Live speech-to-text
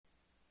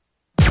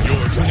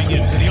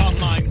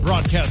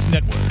broadcast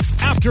network,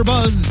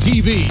 AfterBuzz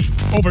TV.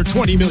 Over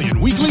 20 million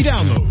weekly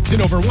downloads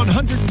in over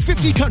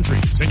 150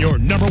 countries, and your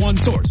number one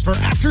source for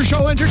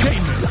after-show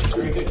entertainment.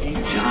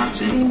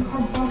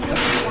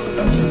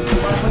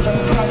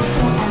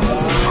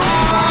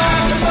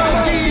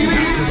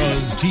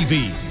 AfterBuzz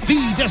TV,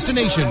 the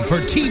destination for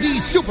TV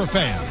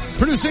superfans,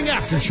 producing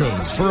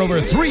aftershows for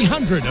over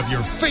 300 of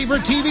your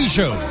favorite TV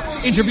shows,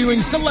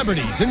 interviewing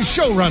celebrities and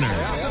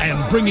showrunners,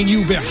 and bringing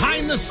you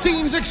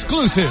behind-the-scenes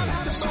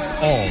exclusives.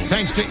 All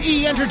thanks to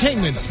E!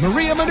 Entertainment's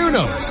Maria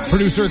Menounos,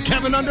 producer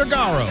Kevin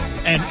Undergaro,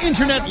 and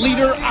internet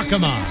leader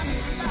Akamai.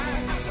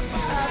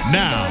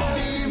 Now,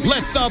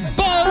 let the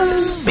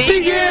buzz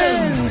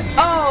begin!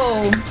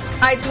 Oh,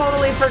 I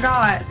totally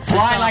forgot.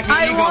 Fly like an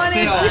eagle. I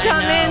wanted to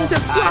come in to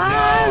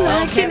fly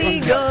like an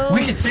eagle.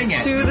 We can sing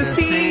it. To the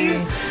sea,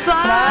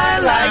 fly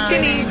like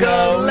an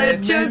eagle.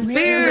 Let your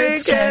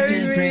spirit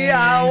carry me.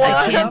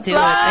 I can't do it.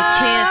 I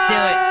can't do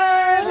it.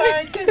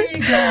 Like an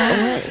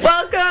eagle.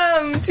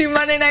 Welcome to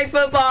Monday Night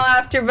Football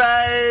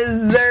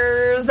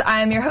AfterBuzzers.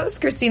 I'm your host,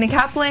 Christina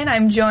Kaplan.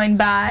 I'm joined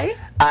by...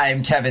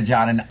 I'm Kevin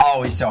John, and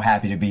always so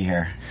happy to be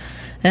here.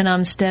 And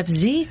I'm Steph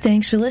Z.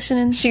 Thanks for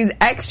listening. She's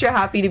extra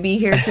happy to be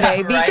here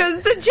today Right?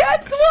 because the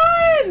Jets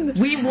won!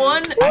 We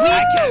won.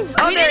 There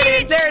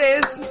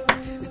it is.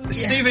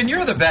 Steven,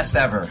 you're the best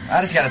ever.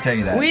 I just got to tell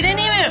you that. We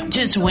didn't even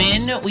just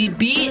win. We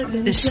beat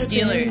the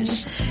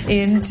Steelers.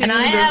 Into and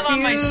I the have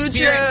on my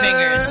spirit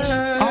fingers.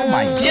 Oh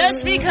my God.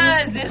 Just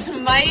because this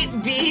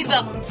might be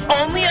the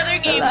only other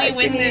game we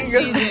win this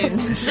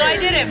season. So I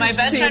did it. My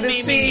best friend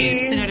made me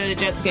used to go to the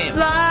Jets game.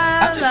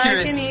 I'm just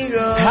curious,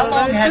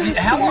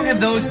 how long have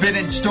those been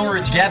in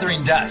storage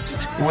gathering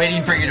dust,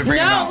 waiting for you to bring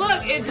them out? No, look,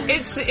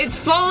 it's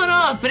falling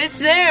off, but it's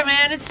there,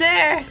 man. It's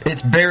there.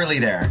 It's barely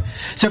there.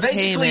 So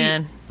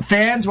basically,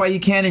 fans, why you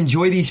can't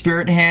enjoy these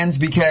spirit hands,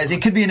 because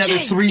it could be another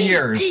 3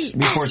 years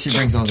before she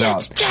brings those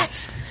out.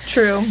 Jets.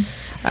 True.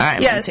 All right,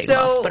 I'm gonna take them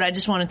off, but I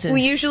just wanted to...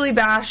 We usually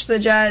bash the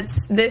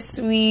Jets. This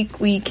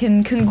week, we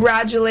can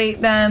congratulate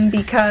them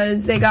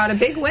because they got a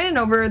big win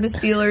over the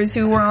Steelers,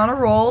 who were on a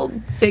roll.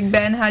 Big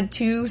Ben had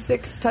 2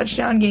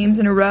 6-touchdown games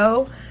in a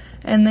row,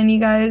 and then you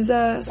guys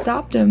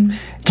stopped him.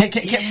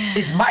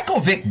 Is Michael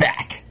Vick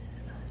back?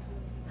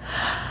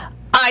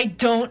 I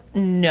don't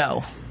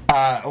know.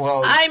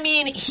 Well, I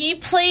mean, he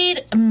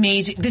played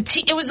amazing.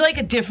 It was like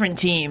a different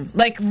team.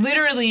 Like,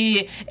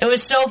 literally, it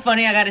was so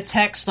funny. I got a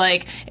text,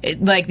 like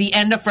the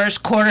end of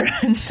first quarter,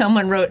 and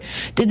someone wrote,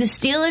 "Did the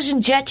Steelers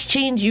and Jets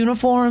change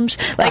uniforms?"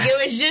 Like,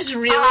 it was just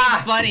really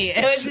funny.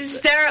 It was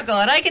hysterical,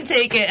 and I can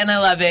take it, and I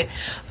love it.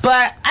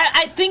 But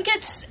I think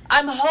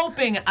I'm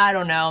hoping, I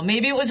don't know,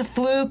 maybe it was a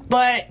fluke,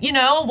 but, you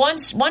know,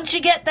 once you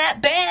get that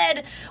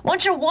bad,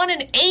 once you're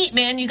 1-8,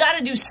 man, you got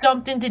to do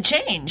something to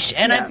change.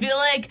 And I feel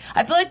like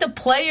the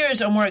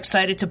players are more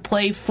excited to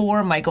play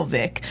for Michael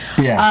Vick.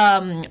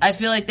 Yeah. I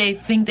feel like they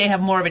think they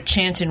have more of a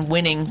chance in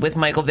winning with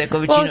Michael Vick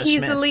over Geno Smith. Well,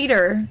 he's a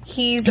leader.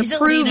 He's a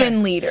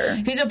proven leader.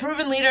 He's a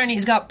proven leader, and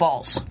he's got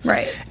balls.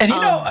 Right. And you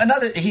know,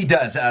 he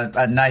does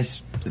a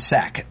nice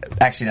sack.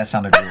 Actually, that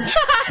sounded weird.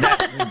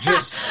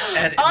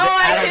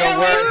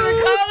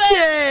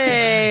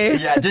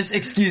 Yeah, just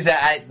excuse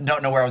that. I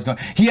don't know where I was going.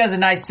 He has a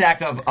nice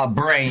sack of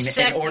brain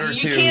in order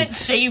to... You can't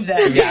save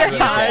that. Yeah, you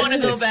don't want to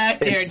go back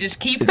there. Just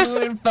keep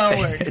moving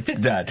forward. It's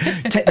done.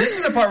 This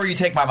is the part where you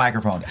take my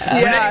microphone. But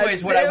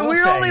anyways, what I will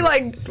we're say, only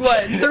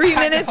 3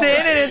 minutes in,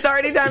 and it's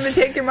already time to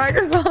take your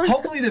microphone.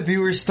 Hopefully the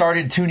viewers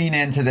started tuning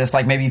into this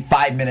like maybe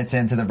 5 minutes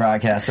into the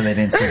broadcast, so they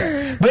didn't see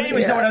it. But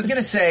anyways, what I was going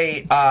to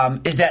say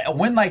is that a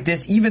win like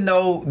this, even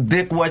though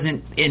Vic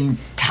wasn't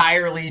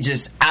entirely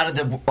just out of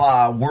the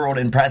world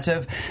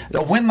impressive,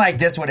 a win like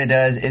this, what it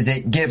does is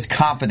it gives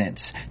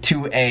confidence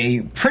to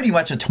a pretty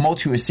much a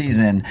tumultuous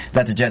season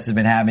that the Jets have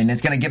been having.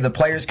 It's going to give the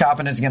players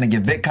confidence. It's going to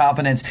give Vic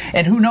confidence.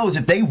 And who knows,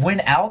 if they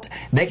win out,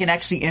 they can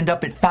actually end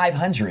up at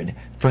 500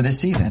 for this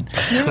season.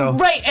 So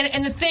right,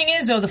 and the thing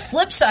is, though, the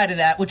flip side of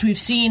that, which we've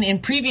seen in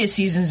previous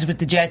seasons with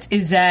the Jets,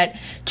 is that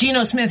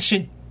Geno Smith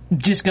should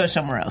just go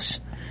somewhere else.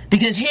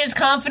 Because his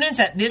confidence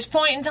at this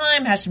point in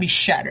time has to be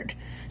shattered.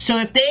 So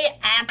if they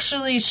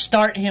actually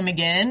start him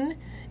again,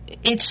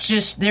 it's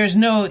just there's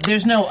no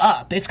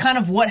up. It's kind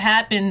of what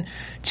happened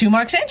to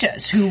Mark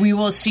Sanchez, who we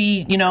will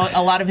see, you know,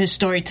 a lot of his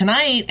story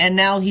tonight, and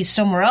now he's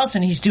somewhere else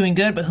and he's doing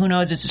good, but who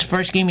knows, it's his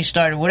first game he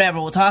started,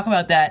 whatever, we'll talk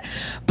about that.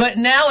 But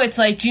now it's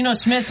like Geno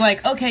Smith's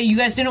like, okay, you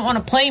guys didn't want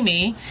to play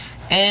me,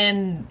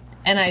 and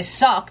I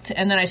sucked,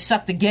 and then I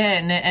sucked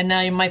again, and now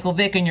you're Michael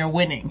Vick and you're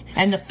winning.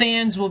 And the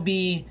fans will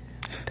be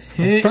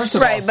pissed. First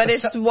of all, but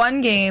it's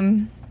one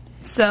game,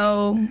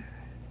 so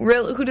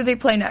who do they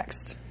play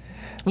next?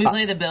 We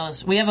play the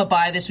Bills. We have a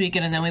bye this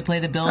weekend, and then we play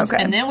the Bills.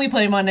 Okay. And then we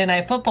play Monday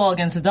Night Football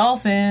against the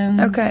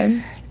Dolphins.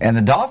 Okay. And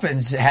the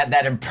Dolphins had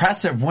that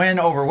impressive win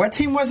over, what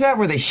team was that,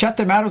 where they shut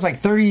them out? It was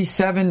like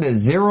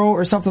 37-0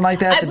 or something like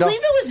that. I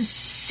believe it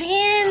was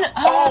the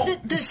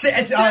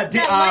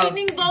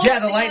lightning boat. Yeah,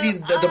 the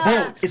lightning, the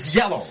boat. It's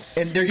yellow.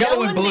 And they're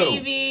yellow and blue.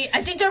 Navy.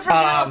 I think they're from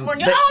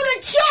California. The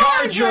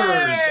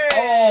Chargers!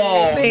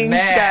 Oh, Thanks,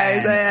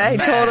 man. guys.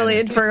 I totally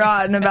had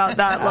forgotten about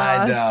that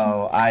loss.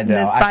 I know.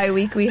 This bye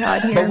week we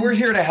had here. But we're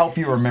here to help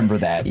you remember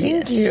that.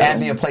 Thank you. And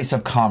be a place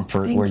of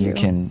comfort where you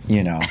can,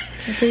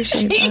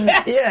 Appreciate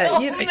that. Yeah,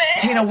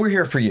 Tina, we're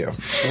here for you.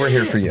 We're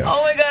here for you.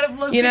 Oh my God, I'm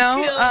looking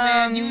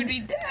man. You would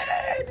be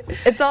dead.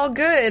 It's all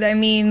good. I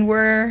mean,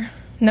 we're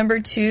number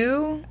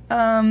 2.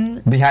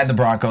 Behind the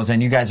Broncos,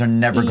 and you guys are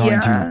never going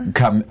to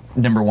come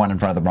number 1 in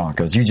front of the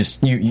Broncos. You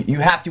just you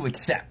have to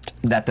accept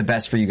that the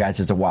best for you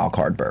guys is a wild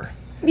card berth.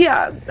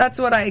 Yeah, that's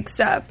what I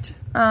accept.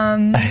 Hey,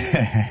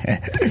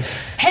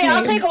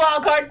 I'll take a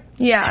wild card.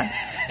 Yeah.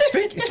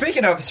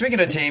 Speaking of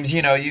teams,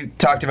 you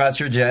talked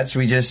about your Jets.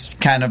 We just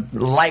kind of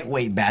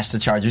lightweight bashed the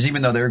Chargers,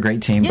 even though they're a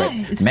great team.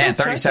 Yeah, but man,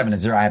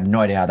 37-0. I have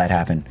no idea how that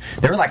happened.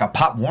 They were like a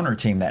Pop Warner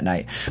team that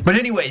night. But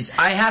anyways,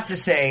 I have to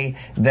say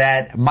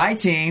that my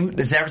team,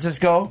 the San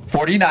Francisco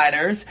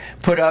 49ers,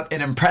 put up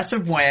an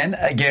impressive win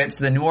against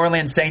the New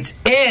Orleans Saints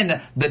in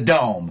the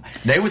Dome.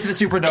 They went to the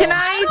Superdome. Can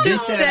I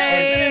just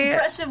say, an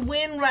impressive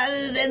win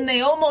rather than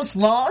they almost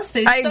lost?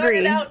 They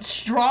started out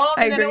strong,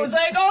 and then it was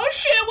like, oh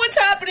shit, what's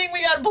happening?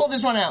 We got to pull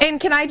this one out.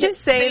 And can I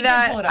just say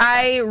that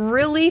I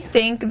really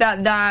think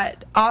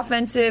that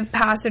offensive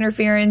pass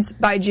interference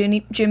by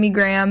Jimmy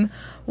Graham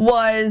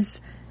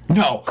was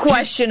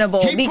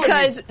questionable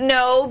because the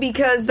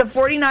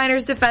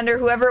 49ers defender,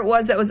 whoever it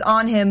was that was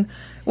on him,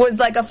 was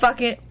like a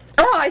fucking...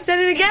 Oh, I said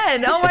it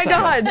again. Oh my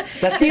God.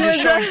 That's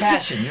because you're showing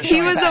passion.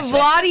 He was a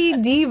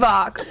Vladi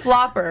Divac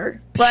flopper.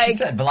 She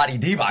said Vladi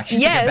Divac. She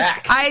took it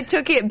back. I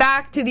took it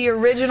back to the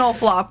original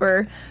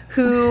flopper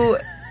who...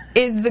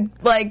 is the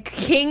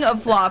king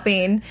of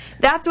flopping.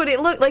 That's what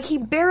it looked like. He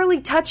barely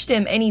touched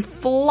him and he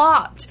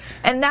flopped.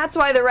 And that's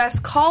why the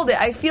refs called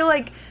it. I feel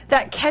like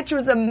that catch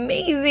was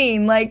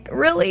amazing.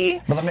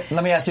 Really? But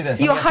let me ask you this.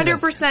 You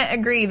 100%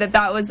 agree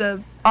that was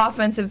a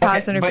offensive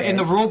pass interference. But in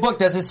the rule book,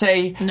 does it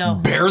say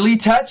barely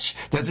touch?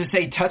 Does it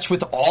say touch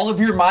with all of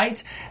your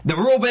might? The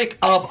rule book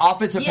of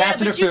offensive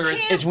pass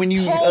interference is when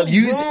you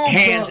use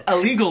hands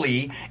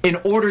illegally in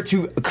order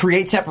to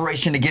create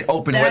separation to get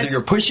open, whether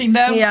you're pushing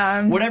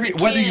them,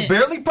 whether you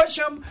barely push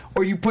them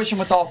or you push them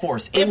with all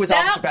force. It was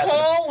offensive pass interference. If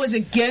that call was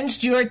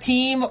against your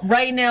team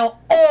right now,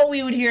 all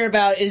we would hear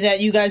about is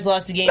that you guys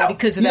lost the game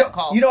because of that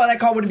call. You know why that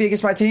call wouldn't be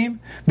against my team?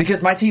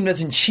 Because my team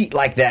doesn't cheat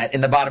like that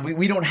in the bottom.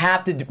 We don't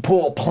have to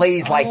pull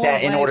plays like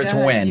that in order to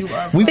win.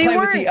 We play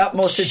with the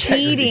utmost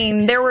cheating.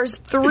 integrity. There was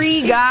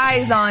 3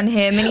 guys on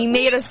him, and he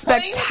made a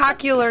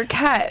spectacular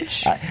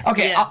catch.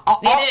 Okay,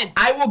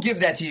 I will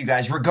give that to you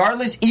guys.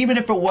 Regardless, even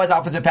if it was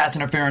offensive pass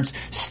interference,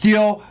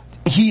 still...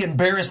 he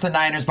embarrassed the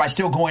Niners by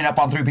still going up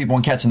on 3 people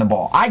and catching the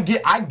ball. I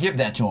give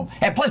that to him.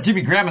 And plus,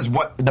 Jimmy Graham is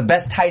the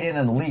best tight end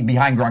in the league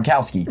behind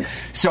Gronkowski.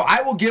 So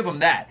I will give him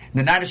that.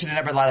 The Niners should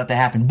have never allowed that to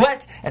happen.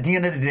 But at the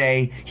end of the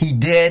day, he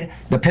did.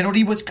 The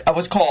penalty was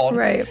called.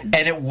 Right.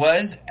 And it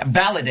was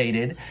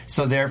validated.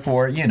 So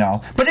therefore,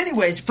 But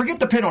anyways, forget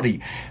the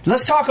penalty.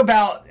 Let's talk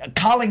about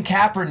Colin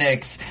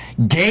Kaepernick's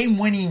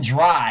game-winning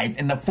drive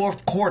in the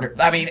 4th quarter.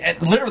 I mean,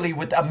 literally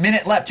with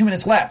 2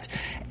 minutes left.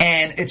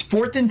 And it's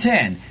 4th and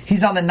 10.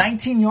 He's on the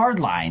 19-yard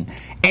line,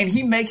 and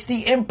he makes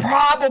the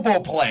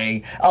improbable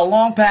play, a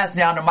long pass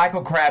down to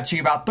Michael Crabtree,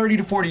 about 30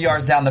 to 40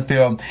 yards down the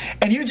field.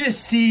 And you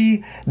just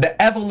see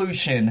the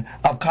evolution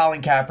of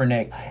Colin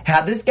Kaepernick.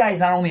 How this guy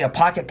is not only a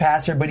pocket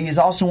passer, but he is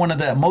also one of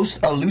the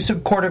most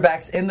elusive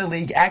quarterbacks in the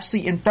league,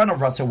 actually in front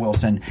of Russell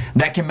Wilson,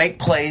 that can make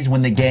plays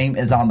when the game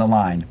is on the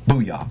line.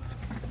 Booyah.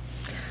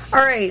 All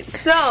right,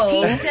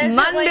 so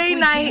Monday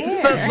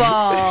Night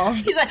Football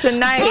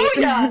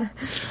tonight.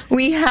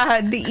 We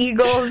had the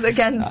Eagles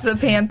against the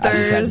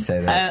Panthers. I just had to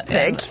say that.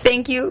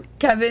 Thank you,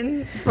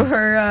 Kevin,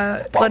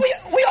 for.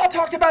 We all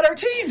talked about our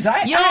teams.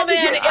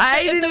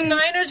 If the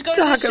Niners go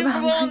to the Super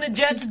Bowl and the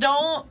Jets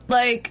don't,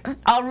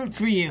 I'll root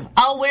for you.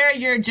 I'll wear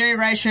your Jerry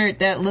Rice shirt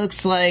that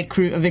looks like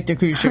a Victor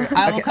Cruz shirt.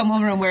 I will come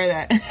over and wear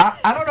that.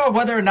 I don't know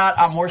whether or not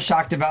I'm more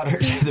shocked about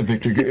the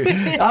Victor Cruz.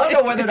 I don't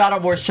know whether or not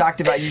I'm more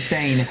shocked about you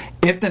saying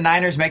if the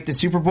Niners make the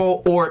Super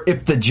Bowl or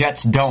if the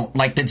Jets don't.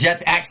 The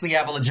Jets actually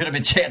have a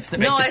legitimate chance to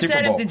make the Super Bowl. No,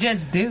 I said if the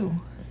Jets do.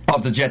 Oh,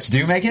 if the Jets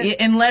do make it?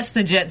 Yeah, unless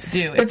the Jets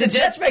do. If the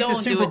Jets make the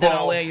Super Bowl,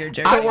 I'll wear your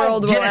jersey. I will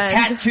get a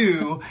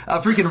tattoo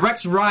of freaking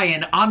Rex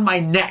Ryan on my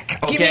neck,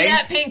 okay? Give me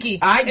that pinky.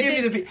 I give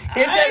you the pinky. If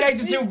they make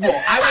the Super Bowl,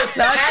 I will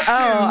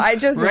tattoo I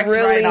just Rex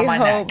really Ryan on my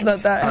hope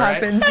neck. that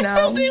happens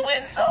now. They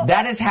win so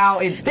that is how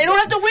it... They don't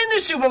have to win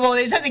the Super Bowl.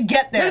 They just have to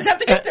get there. They just have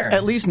to get there.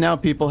 At least now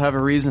people have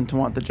a reason to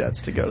want the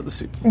Jets to go to the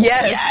Super Bowl.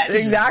 Yes.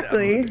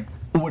 Exactly.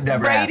 would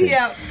never right happen.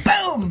 here.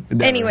 Boom.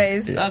 Never.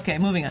 Anyways. Okay,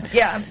 moving on.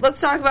 Yeah, let's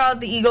talk about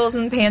the Eagles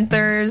and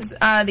Panthers.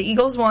 The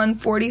Eagles won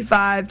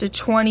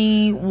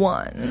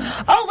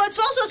 45-21. Oh, let's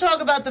also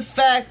talk about the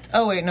fact...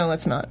 Oh, wait, no,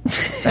 let's not.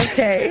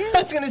 Okay.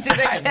 I was going to say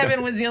that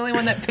Kevin was the only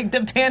one that picked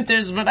the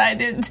Panthers, but I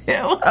did too.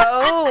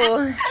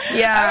 Oh,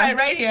 yeah. All right,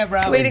 right here,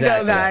 bro. Way to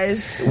go,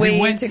 guys.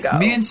 Way to go.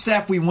 Me and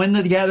Steph, we win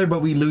together,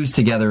 but we lose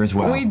together as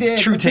well. We did.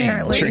 True team.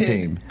 Apparently. True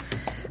team.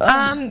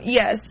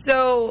 Yes,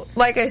 so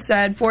like I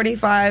said,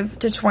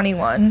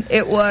 45-21.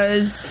 It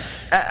was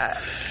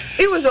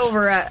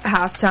over at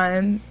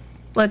halftime.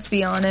 Let's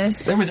be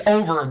honest. It was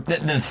over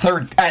the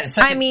third.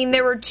 Second. I mean,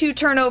 there were 2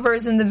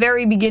 turnovers in the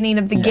very beginning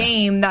of the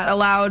game that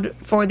allowed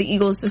for the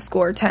Eagles to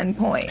score 10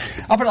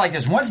 points. I'll put it like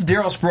this: once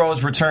Darryl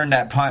Sproles returned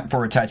that punt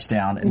for a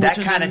touchdown, that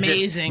was kind of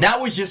amazing. that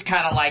was just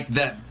kind of like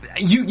the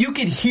you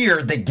could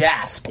hear the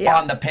gasp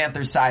on the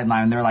Panthers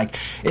sideline. They're like,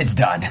 "It's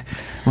done.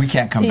 We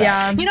can't come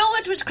back." You know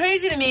what was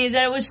crazy to me is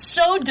that it was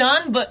so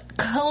done, but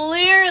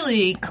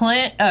clearly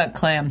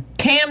Cam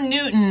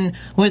Newton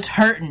was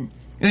hurting.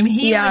 I mean,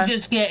 he was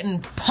just getting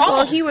pummeled.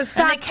 Well, he was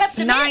and they sacked kept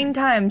him 9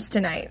 times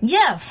tonight.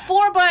 Yeah,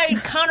 4 by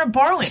Connor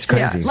Barwin. It's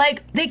crazy. Yeah.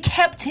 Like, they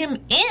kept him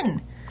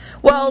in.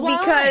 Well, Why?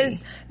 because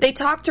they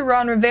talked to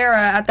Ron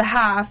Rivera at the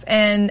half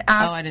and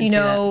asked,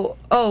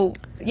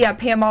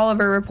 Pam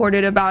Oliver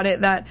reported about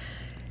it that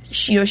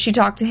she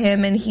talked to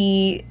him and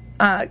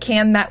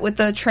Cam met with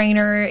the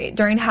trainer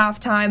during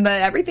halftime,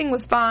 but everything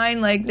was fine.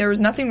 Like, there was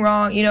nothing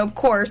wrong. Of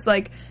course,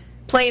 like,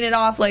 playing it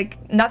off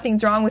like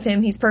nothing's wrong with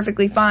him, he's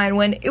perfectly fine,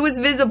 when it was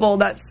visible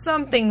that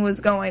something was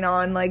going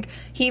on. Like,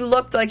 he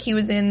looked like he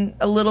was in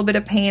a little bit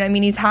of pain. I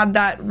mean, he's had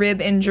that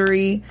rib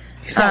injury.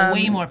 He's got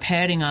way more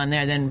padding on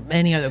there than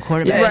any other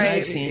quarterback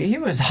I've seen. He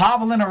was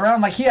hobbling around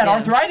like he had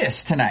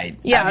arthritis tonight.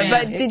 Yeah,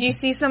 but did you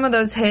see some of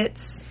those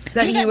hits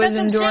that he was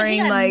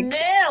enduring? Like,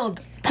 nailed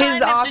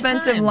his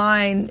offensive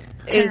line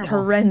is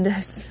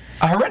horrendous.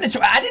 Horrendous.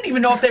 I didn't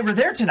even know if they were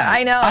there tonight.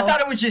 I know. I thought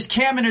it was just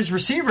Cam and his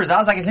receivers. I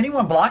was like, is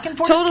anyone blocking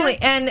for Totally.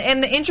 this guy?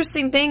 And the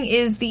interesting thing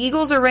is the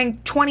Eagles are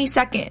ranked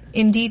 22nd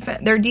in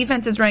defense. Their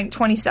defense is ranked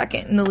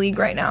 22nd in the league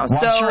right now.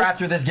 Well, so, I'm sure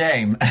after this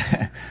game.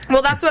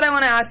 Well, that's what I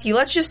want to ask you.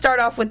 Let's just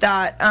start off with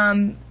that.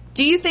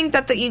 Do you think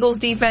that the Eagles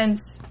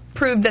defense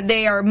proved that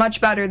they are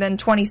much better than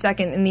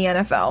 22nd in the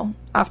NFL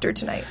after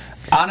tonight?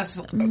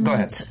 Honestly, go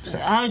ahead.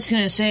 I was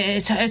going to say,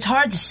 it's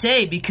hard to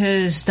say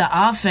because the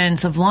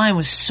offensive line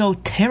was so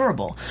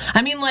terrible.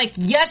 I mean, like,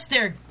 yes,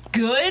 they're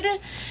good,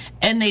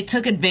 and they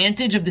took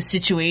advantage of the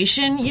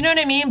situation, you know what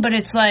I mean? But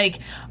it's like,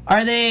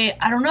 are they,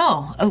 I don't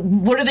know,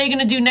 what are they going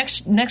to do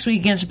next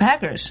week against the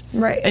Packers?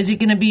 Right. Is it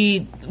going to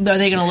be, are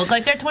they going to look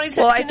like they're 27th?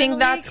 Well, I think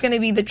that's going to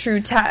be the true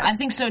test. I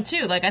think so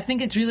too. Like, I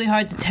think it's really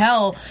hard to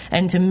tell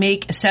and to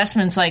make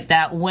assessments like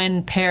that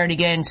when paired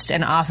against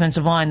an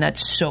offensive line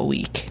that's so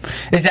weak.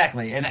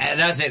 Exactly. And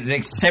that's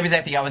the same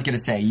exact thing I was going to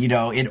say.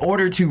 In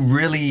order to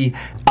really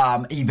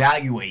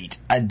evaluate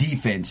a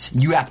defense,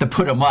 you have to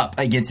put them up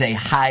against a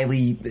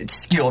highly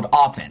skilled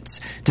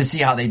offense to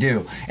see how they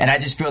do. And I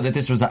just feel that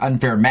this was an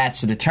unfair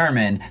match to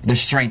determine the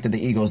strength of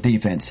the Eagles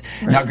defense.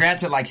 Right. Now,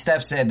 granted, like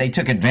Steph said, they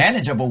took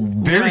advantage of a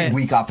very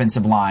weak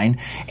offensive line,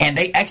 and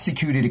they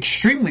executed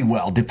extremely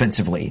well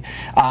defensively.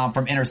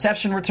 From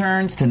interception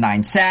returns to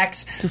 9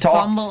 sacks to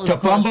fumble.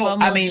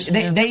 I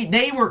mean,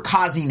 they were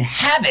causing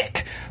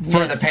havoc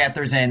for the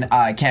Panthers and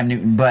Cam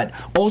Newton. But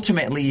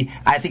ultimately,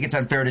 I think it's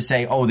unfair to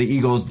say, the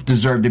Eagles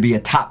deserve to be a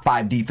top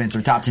 5 defense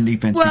or top 10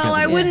 defense. Well,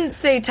 I wouldn't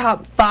say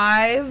top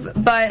 5,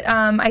 but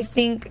I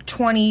think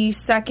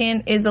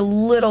 22nd is a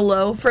little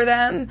low for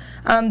them.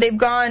 They've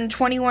gone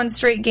 21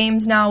 straight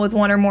games now with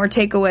 1 or more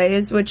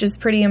takeaways, which is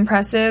pretty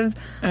impressive.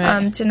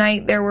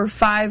 Tonight there were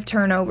 5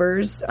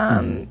 turnovers.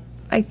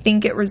 I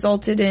think it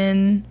resulted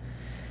in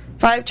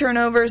 5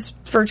 turnovers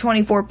for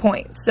 24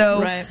 points.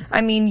 So,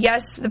 I mean,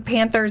 yes, the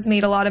Panthers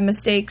made a lot of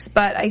mistakes,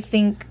 but I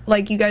think,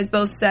 like you guys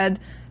both said,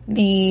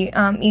 the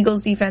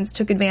Eagles defense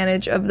took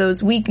advantage of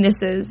those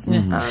weaknesses.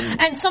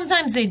 And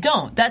sometimes they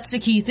don't. That's the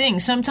key thing.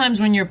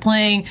 Sometimes when you're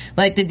playing,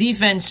 like, the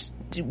defense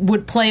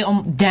would play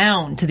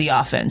down to the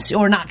offense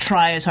or not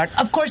try as hard.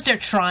 Of course they're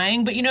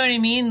trying, but you know what I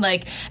mean?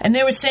 Like, and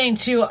they were saying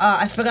too,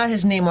 I forgot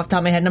his name off the top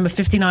of my head, number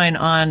 59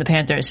 on the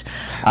Panthers.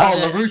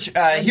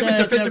 LaRouche, he was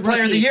defensive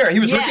player of the year. He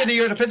was rookie of the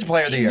year, defensive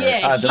player of the year.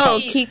 Yeah,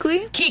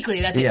 Kuechly?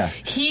 Kuechly, that's it.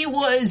 He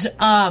was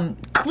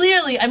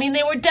clearly, I mean,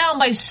 they were down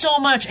by so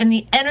much, and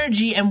the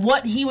energy and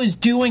what he was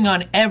doing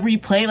on every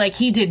play, like,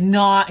 he did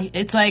not,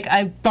 it's like,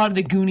 I thought of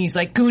the Goonies,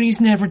 like,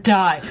 Goonies never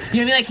die. You know what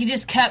I mean? Like, he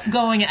just kept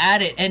going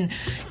at it, and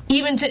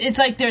even it's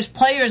like there's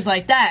players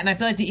like that, and I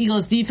feel like the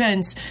Eagles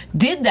defense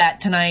did that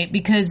tonight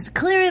because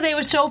clearly they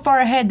were so far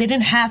ahead they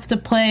didn't have to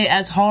play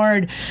as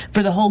hard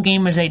for the whole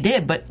game as they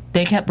did, but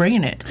they kept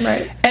bringing it.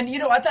 Right. And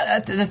I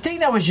thought the thing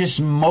that was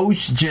just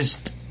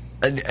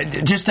an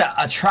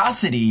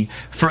atrocity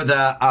for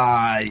the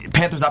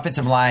Panthers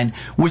offensive line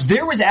was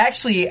there was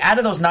actually, out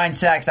of those 9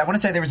 sacks, I want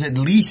to say there was at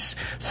least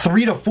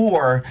 3 to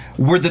 4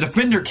 where the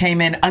defender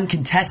came in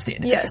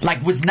uncontested. Yes.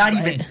 Like, was not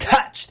even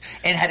touched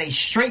and had a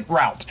straight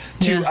route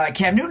to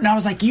Cam Newton. I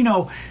was like,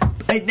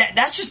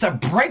 That's just a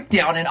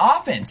breakdown in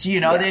offense. You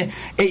know,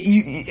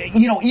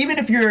 even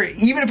if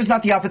it's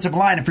not the offensive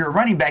line, if you're a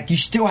running back, you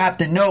still have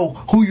to know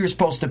who you're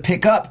supposed to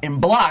pick up and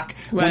block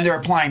when they're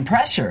applying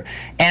pressure.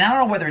 And I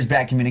don't know whether it's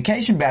bad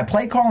communication, bad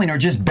play calling, or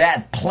just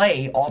bad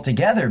play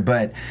altogether.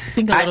 But I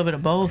think a little bit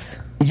of both.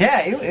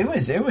 Yeah,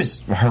 it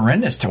was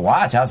horrendous to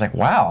watch. I was like,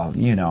 wow,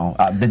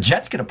 the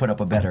Jets could have put up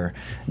a better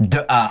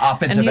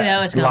offensive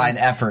line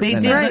effort. They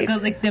did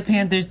look like the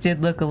Panthers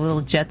did look a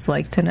little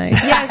Jets-like tonight.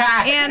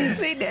 Yes, and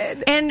they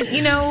did. And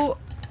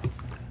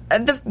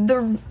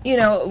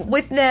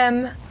with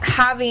them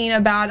having a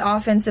bad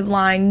offensive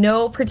line,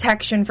 no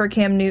protection for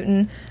Cam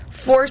Newton,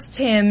 forced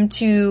him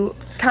to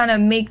kind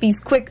of make these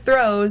quick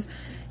throws.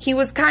 He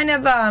was kind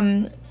of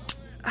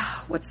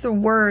what's the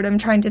word I'm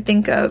trying to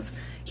think of?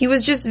 He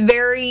was just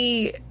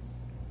very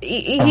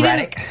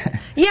erratic.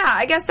 Yeah,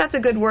 I guess that's a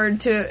good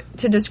word to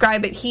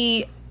describe it.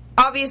 He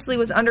obviously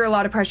was under a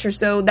lot of pressure,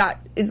 so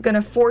that is going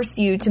to force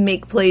you to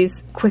make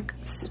plays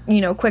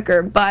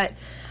quicker. But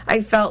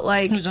I felt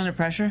like... Who's under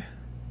pressure?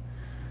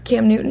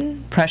 Cam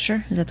Newton.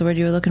 Pressure? Is that the word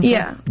you were looking for?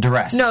 Yeah.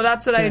 Duress. No,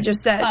 that's what I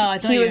just said. Oh, I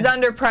thought he was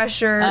under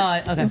pressure,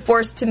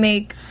 forced to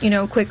make,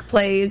 quick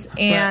plays,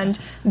 and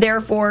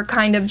therefore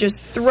kind of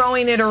just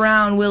throwing it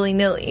around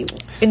willy-nilly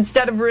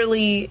instead of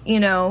really,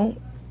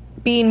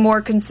 being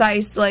more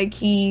concise like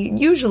he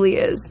usually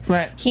is.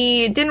 Right.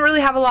 He didn't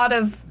really have a lot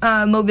of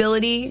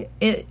mobility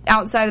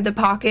outside of the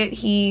pocket,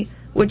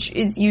 which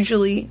is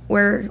usually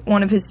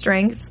one of his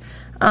strengths.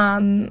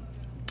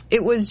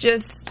 It was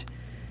just...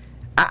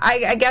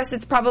 I guess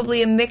it's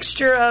probably a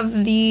mixture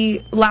of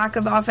the lack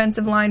of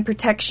offensive line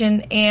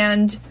protection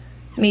and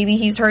maybe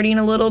he's hurting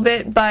a little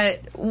bit.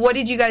 But what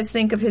did you guys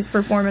think of his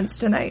performance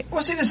tonight?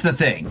 Well, see, this is the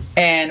thing.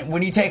 And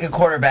when you take a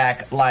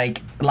quarterback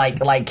like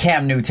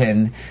Cam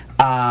Newton,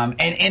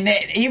 and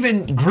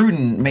even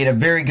Gruden made a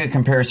very good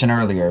comparison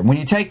earlier. When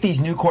you take these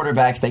new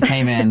quarterbacks that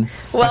came in,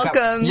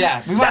 welcome.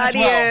 We might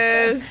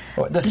as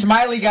well. The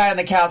smiley guy on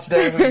the couch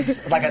there,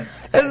 who's like a.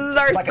 This is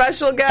our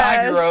special guest.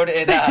 5-year-old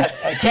in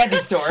a candy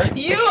store.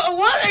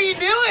 What are you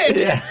doing?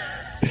 Yeah.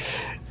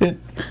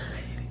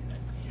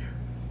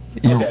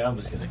 Okay, I'm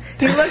just kidding.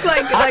 He looked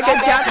like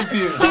a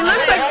Japanese.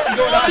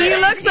 He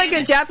looks like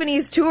a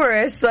Japanese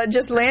tourist that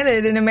just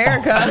landed in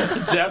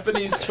America.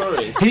 Japanese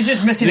tourist. He's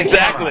just missing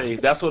exactly.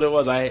 That's what it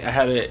was. I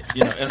had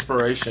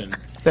inspiration.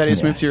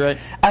 Thaddeus moved to you right.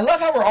 I love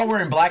how we're all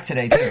wearing black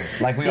today too.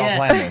 Like we all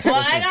planned this. Well,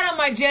 I got on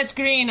my Jets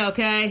green.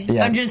 Okay,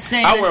 yeah. I'm just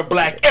saying. I wear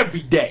black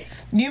every day.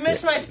 You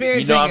miss my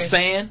spirit. You know what I'm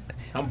saying?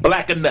 I'm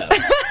black enough.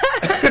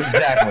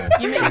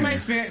 Exactly. You missed my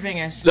spirit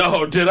fingers.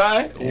 No, did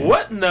I?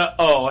 What? No.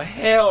 Oh,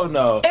 hell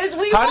no.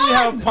 How do you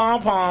have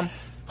pom-pom?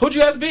 Who'd you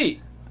guys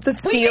beat? The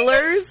Steelers.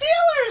 The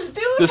Steelers,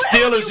 dude. The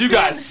Steelers, you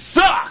guys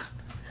suck.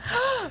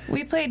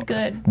 We played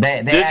good.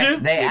 Did you?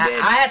 Did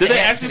they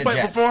actually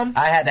perform?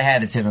 I had to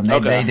hand it to them.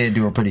 They did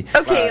do a pretty...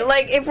 Okay,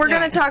 if we're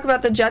going to talk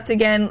about the Jets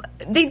again,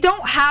 they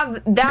don't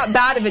have that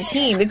bad of a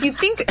team. If you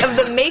think of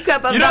the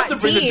makeup of that team... You don't have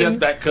to bring the Jets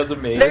back because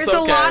of me. There's a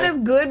lot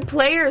of good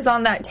players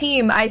on that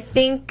team. I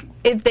think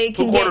if they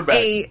can get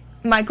a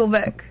Michael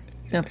Vick...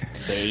 Yep.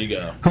 There you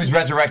go. Who's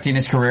resurrecting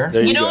his career?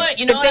 You know what?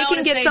 If they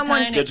can get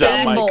someone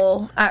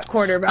stable at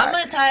quarterback. I'm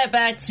going to tie it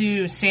back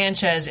to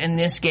Sanchez in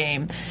this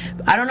game.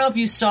 I don't know if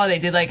you saw, they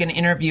did an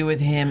interview with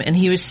him, and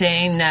he was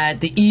saying that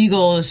the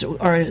Eagles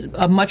are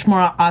a much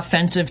more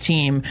offensive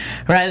team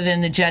rather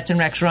than the Jets and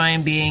Rex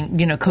Ryan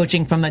being,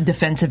 coaching from a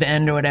defensive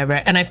end or whatever.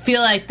 And I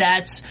feel like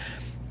that's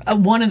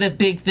one of the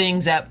big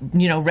things that,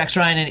 Rex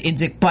Ryan and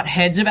Idzik butt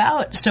heads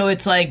about. So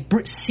it's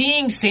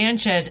seeing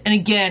Sanchez, and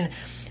again,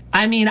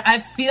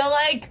 I feel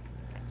like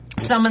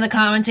some of the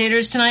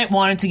commentators tonight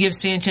wanted to give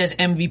Sanchez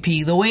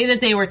MVP. The way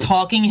that they were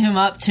talking him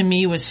up to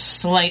me was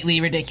slightly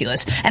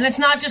ridiculous. And it's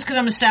not just because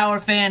I'm a sour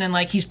fan and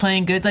he's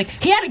playing good.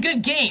 He had a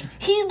good game.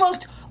 He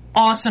looked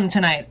awesome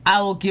tonight.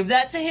 I will give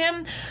that to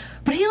him.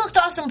 But he looked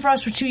awesome for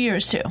us for 2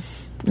 years too.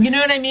 You know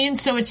what I mean?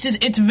 So it was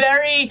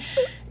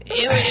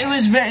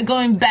very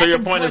going back. So your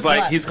and point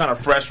forth is he's kind of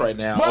fresh right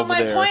now. Well,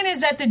 my point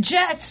is that the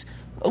Jets...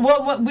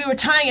 Well, we were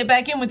tying it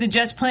back in with the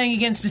Jets playing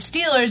against the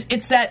Steelers.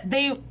 It's that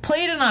they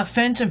played an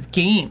offensive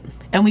game,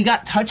 and we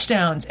got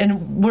touchdowns,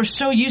 and we're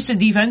so used to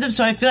defensive.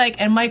 So I feel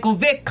and Michael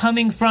Vick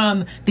coming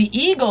from the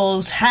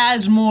Eagles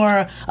has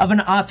more of an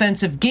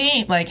offensive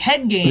game,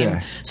 head game.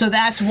 Yeah. So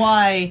that's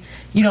why,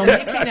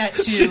 mixing that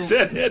to... She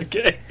said head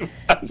game.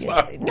 I'm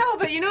sorry. No,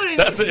 but you know what I mean?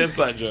 That's an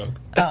inside joke.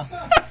 Oh.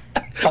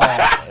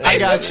 I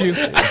got you.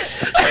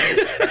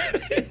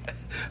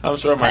 I'm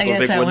sure Michael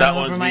Vick would not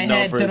want to be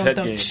known for his head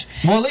game.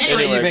 Well, at least for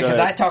even, because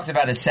I talked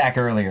about his sack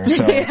earlier.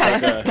 So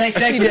thank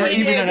you for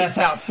evening us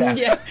out, Steph.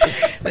 Yeah.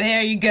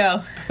 There you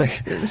go.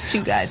 Those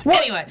two guys.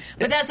 Anyway,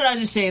 but that's what I was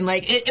just saying.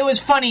 It was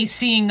funny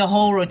seeing the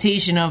whole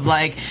rotation of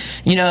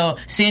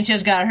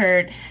Sanchez got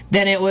hurt,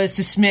 then it was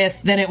to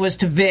Smith, then it was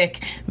to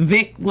Vick.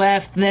 Vick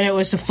left, then it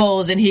was to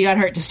Foles, and he got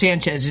hurt to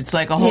Sanchez. It's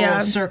a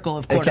whole circle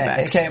of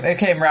quarterbacks. It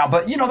came around.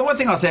 But the one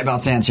thing I'll say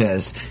about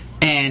Sanchez.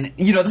 And,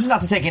 this is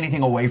not to take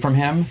anything away from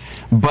him,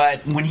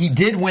 but when he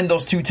did win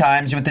those 2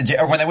 times, when they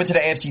went to the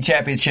AFC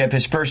Championship,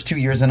 his first 2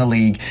 years in the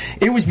league,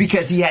 it was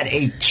because he had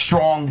a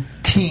strong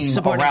team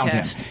around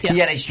him. Yeah. He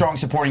had a strong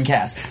supporting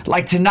cast.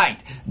 Like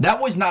tonight,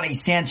 that was not a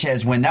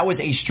Sanchez win. That was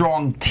a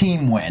strong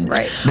team win.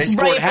 Right. They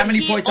scored how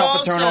many points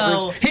off the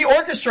turnovers? He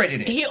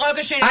orchestrated it.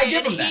 I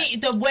give him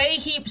that. The way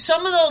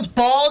some of those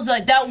balls,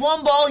 like that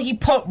one ball he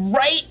put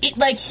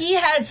he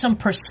had some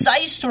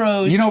precise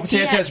throws.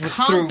 Sanchez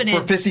threw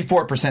for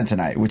 54%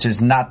 tonight, which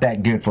is not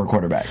that good for a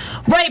quarterback.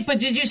 Right, but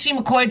did you see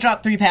McCoy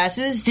drop 3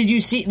 passes? Did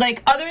you see,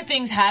 other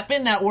things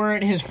happened that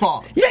weren't his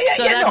fault? So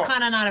that's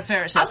kind of not a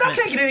fair assessment. I'm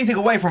not taking anything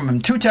away from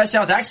him. 2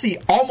 touchdowns, actually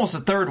almost a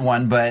third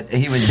one, but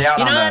he was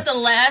down on that the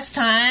last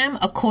time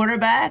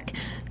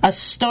a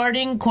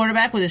starting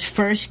quarterback with his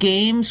first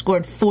game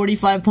scored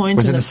 45 points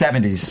was in the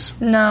 70s.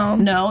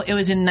 No, it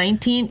was in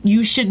 19.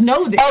 You should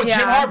know this. Oh, Jim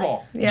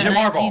Harbaugh. Yeah. Jim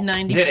Harbaugh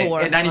 1994.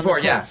 did it in 94.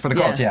 Yeah, for the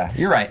Colts. Yeah,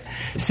 you're right.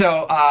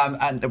 So,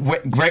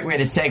 great way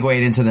to segue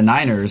it into the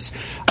Niners,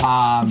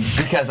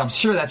 because I'm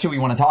sure that's who we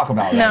want to talk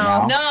about right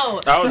now.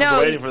 No, I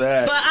was waiting for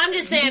that. But I'm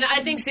just saying,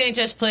 I think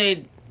Sanchez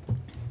played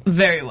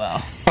very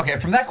well. Okay,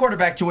 from that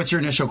quarterback to what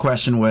your initial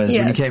question was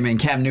when he came in,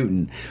 Cam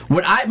Newton.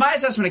 My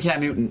assessment of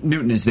Cam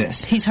Newton is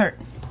this: he's hurt.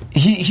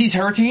 He's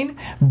hurting,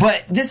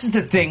 but this is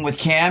the thing with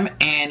Cam,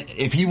 and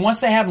if he wants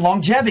to have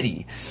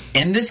longevity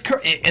in this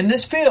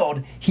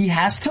field, he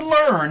has to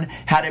learn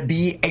how to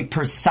be a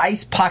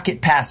precise pocket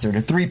passer.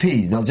 The 3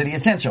 Ps, those are the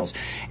essentials.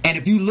 And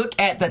if you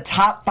look at the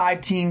top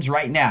 5 teams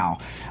right now,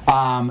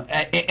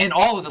 in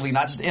all of the league,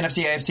 not just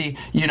NFC, AFC,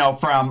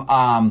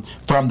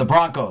 from the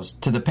Broncos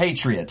to the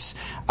Patriots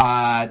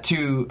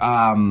to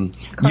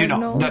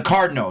the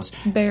Cardinals,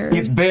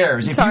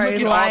 Bears. If Sorry,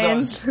 you look at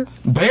Lions. all those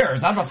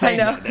Bears, I'm not saying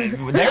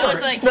they were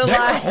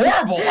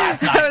horrible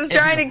last night. I was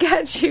trying to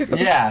catch you.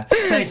 Yeah,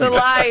 thank you. The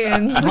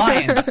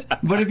Lions.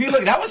 But if you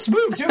look, that was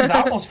smooth too, because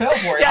I almost fell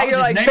for it. Yeah, I was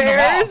you're just like, naming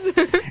Bears?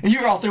 them off.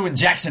 You were all through in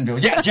Jacksonville.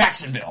 Yeah,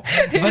 Jacksonville.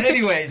 But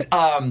anyways,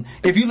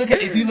 if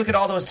you look at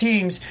all those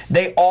teams,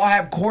 they all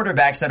have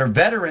quarterbacks that are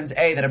veterans,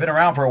 A, that have been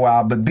around for a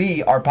while, but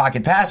B, are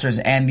pocket passers.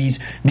 And these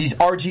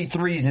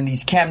RG3s and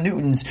these Cam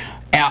Newtons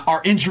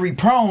are injury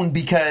prone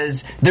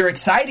because they're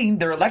exciting,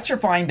 they're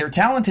electrifying, they're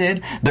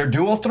talented, they're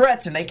dual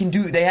threats, and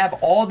they have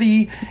all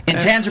the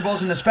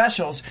intangibles and the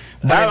specials.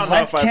 But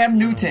unless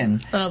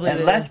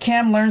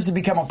Cam learns to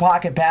become a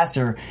pocket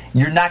passer,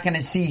 you're not going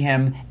to see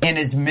him in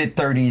his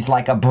mid-30s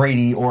like a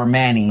Brady or a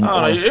Manning.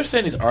 You're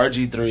saying these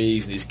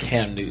RG3s, these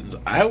Cam Newtons.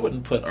 I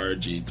wouldn't put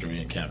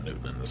RG3 and Cam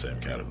Newton in the same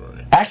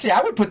category. Actually,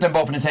 I would put them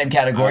both in the same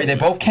category. They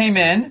both came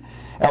in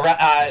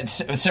around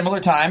similar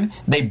time.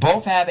 They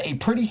both have a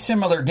pretty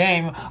similar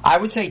game. I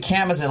would say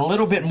Cam is a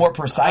little bit more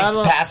precise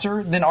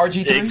passer than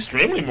RG3.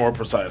 Extremely more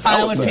precise.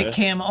 I would pick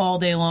Cam all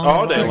day long.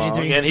 All day long.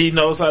 And he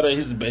knows how to.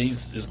 He's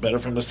better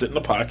for him to sit in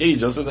the pocket. He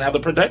just doesn't have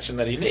the protection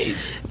that he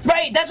needs.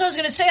 Right. That's what I was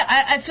going to say.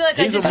 I feel like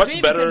I disagree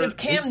because if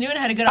Cam Newton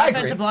had a good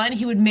offensive line,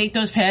 he would make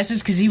those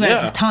passes because he would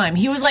have the time.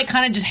 He was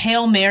kind of just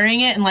Hail Marying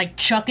it and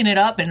chucking it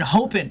up and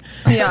hoping.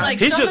 Yeah. But,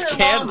 some of the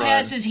long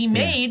passes he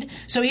made,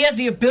 so he has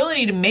the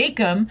ability to make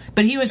them,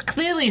 but he was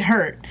clearly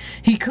hurt.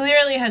 He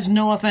clearly has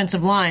no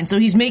offensive line, so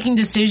he's making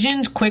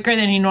decisions quicker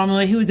than he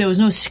normally would. There was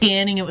no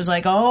scanning. It was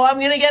I'm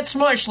going to get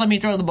smushed. Let me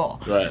throw the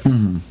ball. Right.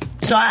 Mm-hmm.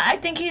 So I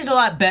think he's a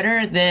lot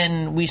better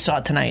than we saw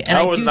tonight. And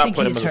I would do not think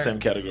put him he's in the hurt. same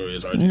category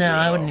as RG3. No,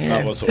 I wouldn't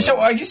either. So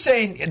are you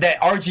saying that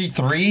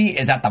RG3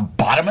 is at the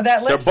bottom of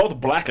that list? They're both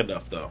black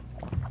enough, though.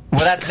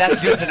 Well,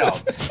 that's good to know,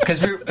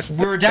 because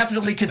we're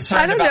definitely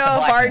concerned. I don't about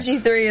know the blackness.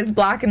 if RG3 is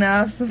black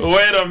enough.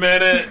 Wait a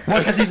minute. What?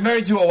 Because he's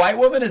married to a white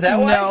woman? Is that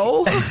why?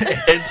 No.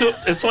 It's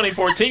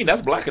 2014.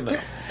 That's black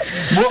enough.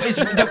 Well,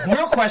 the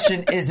real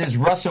question is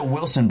Russell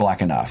Wilson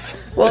black enough?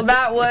 Well,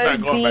 that was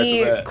Going back to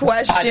the that.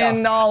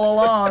 question all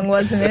along,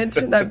 wasn't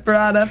it? That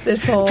brought up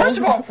this whole. First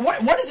of all,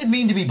 what does it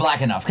mean to be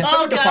black enough? Can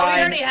someone We define?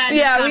 already had this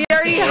Yeah, we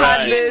already conversation. had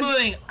Keep this.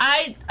 moving.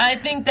 I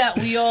think that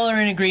we all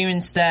are in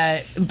agreement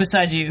that,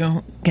 besides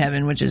you,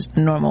 Kevin, which is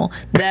normal,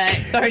 that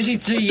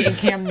RG3 and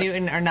Cam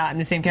Newton are not in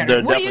the same category.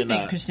 They're What do you definitely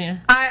think, not.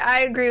 Christina?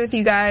 I agree with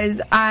you guys.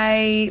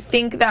 I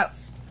think that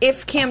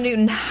if Cam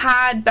Newton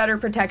had better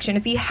protection,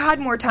 if he had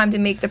more time to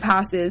make the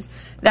passes,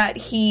 that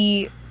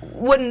he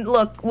wouldn't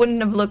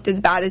have looked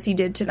as bad as he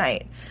did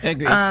tonight.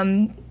 Agree.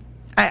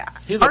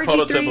 He's a RG3,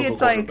 prototypical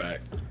it's like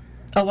quarterback.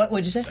 Oh, what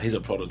would you say? He's a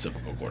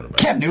prototypical quarterback.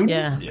 Cam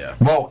Newton? Yeah.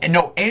 Well,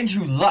 no,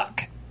 Andrew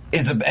Luck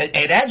and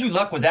Andrew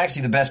Luck was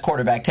actually the best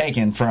quarterback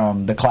taken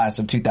from the class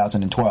of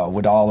 2012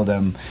 with all of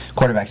them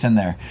quarterbacks in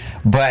there.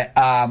 But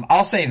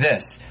I'll say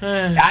this.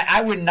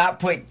 I would not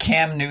put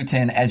Cam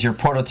Newton as your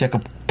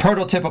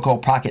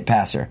prototypical pocket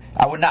passer.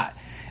 I would not.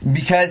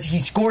 Because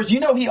he scores, he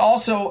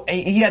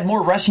had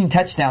more rushing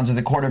touchdowns as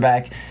a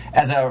quarterback,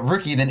 as a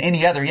rookie than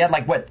any other. He had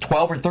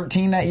 12 or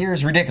 13 that year?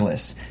 It's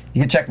ridiculous.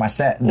 You can check my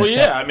stat.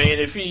 Yeah, I mean,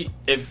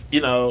 if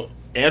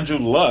Andrew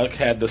Luck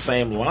had the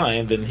same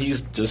line, then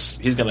he's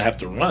going to have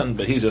to run,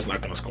 but he's just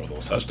not going to score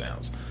those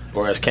touchdowns.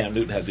 Whereas Cam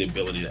Newton has the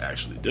ability to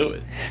actually do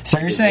it. So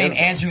you're saying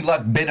Andrew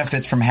Luck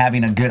benefits from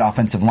having a good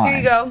offensive line? Here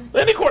you go.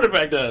 Any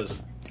quarterback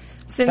does.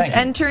 Since Thank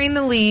you. entering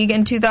the league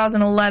in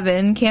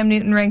 2011, Cam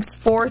Newton ranks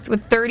 4th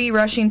with 30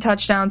 rushing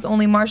touchdowns.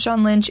 Only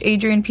Marshawn Lynch,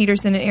 Adrian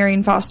Peterson, and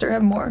Arian Foster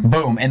have more.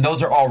 Boom. And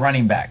those are all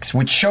running backs,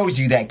 which shows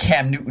you that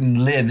Cam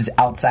Newton lives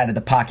outside of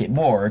the pocket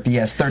more if he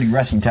has 30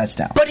 rushing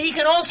touchdowns. But he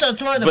can also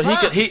throw the ball.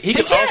 He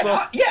can can.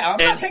 also. Yeah, I'm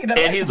not taking that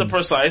away And he's from a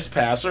precise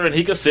passer, and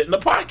he can sit in the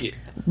pocket.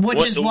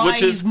 Which is why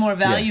he's more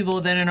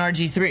valuable than an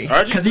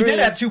RG3. Because he did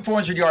have 2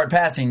 400-yard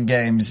passing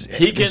games.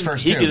 He his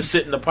first two. can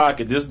sit in the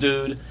pocket. This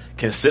dude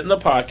can sit in the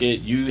pocket.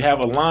 You have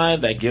a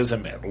line that gives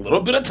him a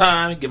little bit of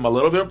time, give him a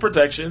little bit of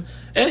protection,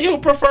 and he'll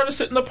prefer to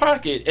sit in the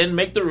pocket and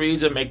make the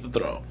reads and make the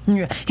throw.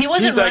 Yeah. He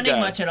wasn't He's that running guy.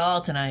 much at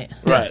all tonight.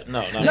 Right? No,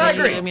 I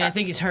agree. I mean, I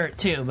think he's hurt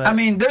too. But I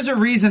mean, there's a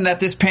reason that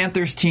this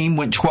Panthers team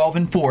went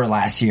 12-4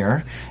 last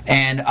year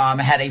and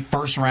had a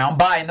first-round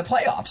bye in the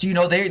playoffs. You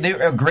know,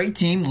 they're a great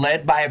team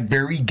led by a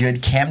very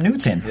good Cam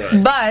Newton.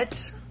 Right.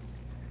 But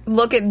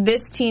look at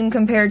this team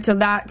compared to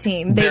that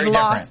team. They Very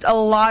lost different.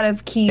 a lot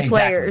of key Exactly.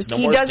 players. No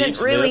He more doesn't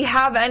Steve really Smith.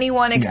 have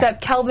anyone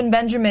except Kelvin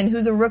Benjamin,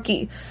 who's a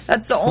rookie.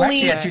 That's the only.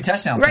 Actually had 2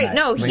 touchdowns Right? tonight.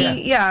 No,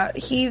 But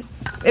he's.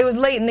 It was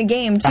late in the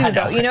game too, I know.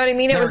 though. You know what I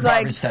mean? They It were was like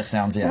garbage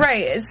touchdowns. Yeah.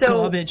 right.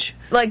 So Garbage.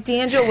 like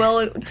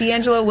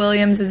D'Angelo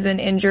Williams has been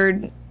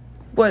injured.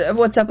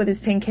 What's up with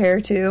his pink hair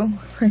too?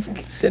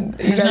 Like, did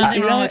you guys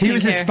nothing see wrong that? with He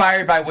was Pink hair.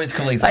 inspired by Wiz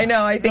Khalifa. I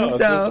know. I think No,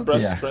 it's so.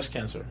 just breast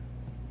cancer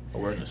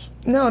awareness.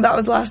 No, that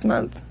was last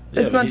month.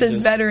 This Yeah, but month he is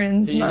just-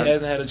 Veterans He Month.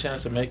 hasn't had a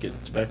chance to make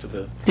it back to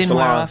the didn't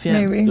salon. wear off yet.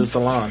 Maybe. The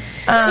salon.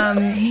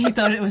 He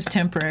thought it was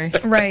temporary.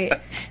 Right.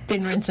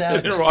 Didn't rinse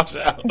out. Didn't wash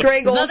out.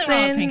 Greg There's nothing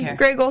wrong with pink Olsen. hair.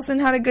 Greg Olsen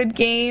had a good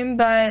game,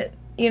 but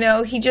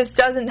he just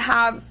doesn't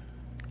have.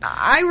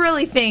 I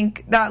really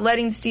think that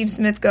letting Steve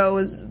Smith go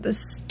was the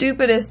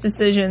stupidest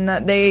decision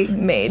that they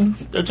made.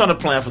 They're trying to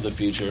plan for the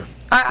future.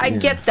 I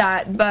get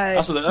that, but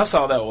That's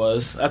all that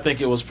was. I think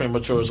it was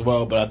premature as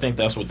well, but I think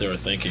that's what they were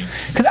thinking.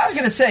 Because I was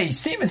going to say,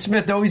 Steven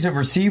Smith, though he's a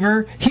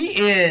receiver, he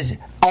is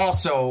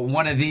also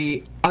one of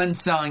the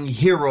unsung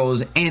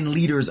heroes and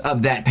leaders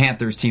of that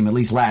Panthers team, at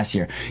least last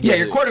year. Yeah,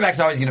 your quarterback's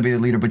always going to be the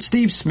leader, but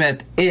Steve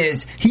Smith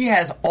he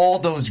has all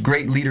those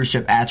great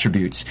leadership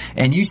attributes.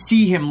 And you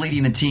see him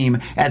leading the team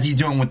as he's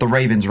doing with the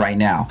Ravens right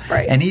now.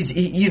 Right. And he's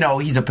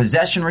a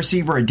possession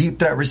receiver, a deep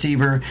threat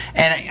receiver.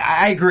 And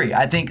I agree.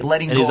 I think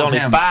letting And go he's of only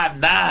him.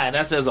 5'9".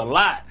 That says a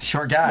lot.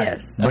 Short guy.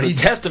 Yes. But That's a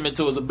he's testament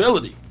to his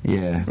ability.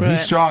 yeah, Right.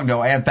 he's strong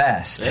though and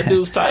fast. That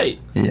dude's tight.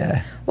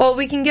 Yeah. well,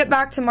 we can get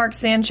back to Mark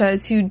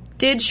Sanchez, who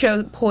did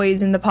show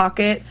poise in the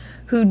pocket,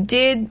 who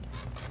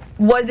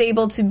was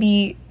able to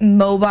be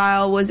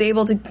mobile, was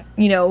able to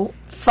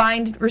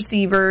find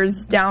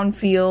receivers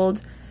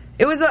downfield.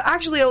 It was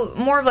actually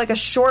more of like a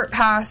short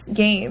pass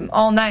game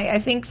all night. I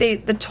think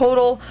the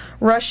total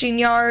rushing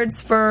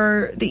yards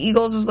for the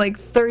Eagles was like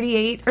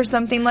 38 or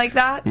something like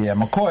that. Yeah,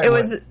 McCoy. It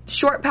was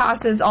short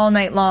passes all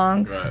night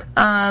long.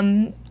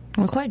 Right.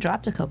 McCoy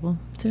dropped a couple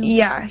too.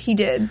 Yeah, he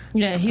did.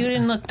 Yeah, he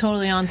didn't look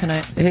totally on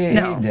tonight. He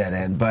No.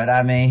 didn't, but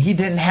I mean, he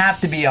didn't have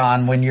to be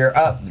on when you're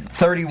up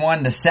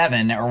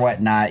 31-7 or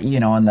whatnot.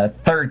 In the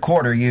third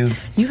quarter, You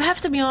have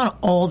to be on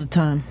all the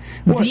time.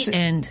 Well, The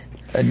end.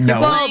 no.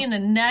 Play in the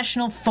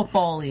National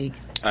Football League.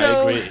 I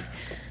So agree.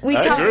 we I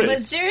talked. agree.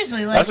 But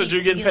seriously, like That's what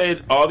you're getting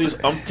paid all these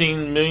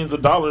umpteen millions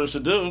of dollars to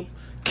do.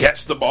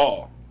 Catch the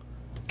ball.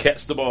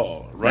 Catch the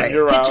ball. Run Right.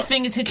 your hit route. your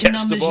fingers, hit your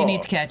catch the numbers. You ball.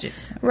 need to catch it.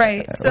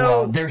 Right.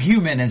 Well, So they're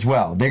human as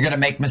well. They're going to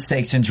make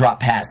mistakes and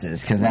drop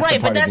passes because that's a Right,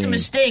 part but that's of a the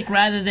mistake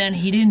rather than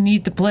he didn't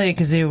need to play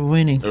because they were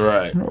winning.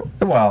 Right.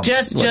 Well,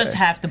 Just whatever.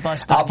 have to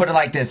bust I'll up. put it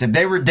like this: if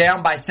they were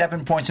down by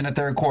 7 points in the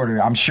third quarter,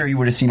 I'm sure you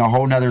would have seen a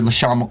whole nother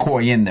LaShawn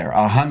McCoy in there,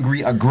 a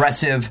hungry,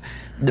 aggressive,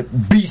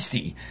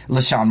 beastie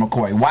LaShawn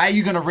McCoy. Why are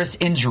you going to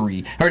risk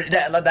injury? Or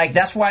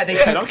that's why they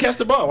Yeah, took. don't catch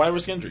the ball. Why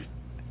risk injury?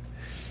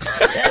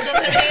 That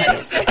doesn't make any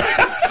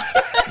sense.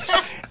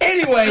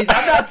 Anyways,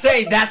 I'm not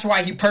saying that's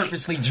why he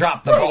purposely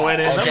dropped the ball.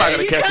 Winning. I'm not okay?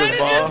 going to catch this kinda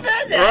ball. just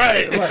said that.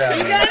 Right. Whatever.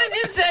 You kind of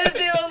just said if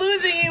they were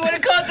losing, he would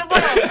have caught the ball.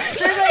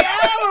 So he's like,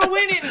 we're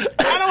winning.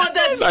 I don't want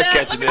that I'm not snap.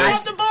 catching Let me this.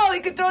 off the ball. He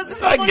could throw it to I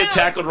someone can get else.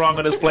 tackled wrong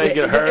on this play,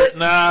 get hurt.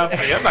 Nah,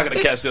 I'm not going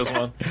to catch this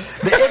one.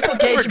 The We're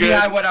implication good.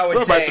 behind what I We're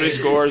would about say 3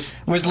 scores.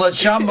 was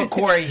LaShawn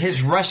McCoy,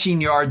 his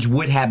rushing yards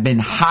would have been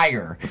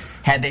higher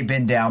had they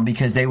been down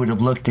because they would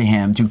have looked to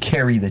him to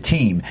carry the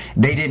team.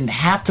 They didn't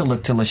have to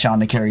look to LaShawn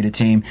to carry the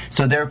team,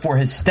 so therefore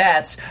his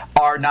stats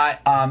are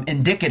not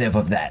indicative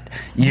of that.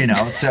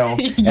 So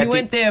You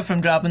went there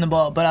from dropping the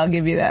ball, but I'll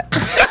give you that.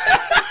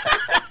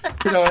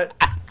 You know what?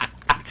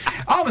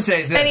 All I'm gonna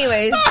say is this.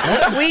 anyways,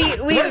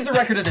 What is the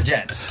record of the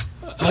Jets?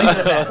 Leave it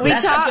at that. we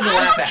That's something to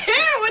talked. laugh at.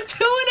 We're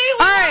 2-8.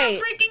 All right.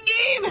 Freaking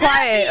game.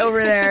 Quiet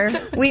over there.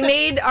 We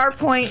made our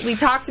point. We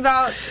talked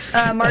about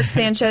Mark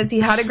Sanchez. He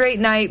had a great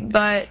night,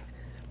 but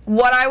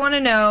what I want to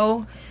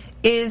know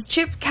is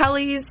Chip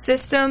Kelly's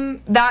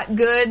system that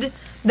good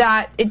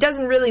that it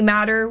doesn't really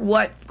matter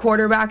what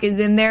quarterback is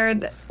in there,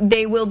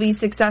 they will be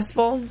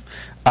successful?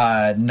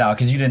 No,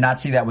 because you did not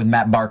see that with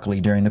Matt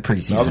Barkley during the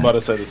preseason. I was about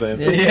to say the same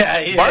thing.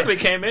 Yeah. Barkley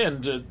came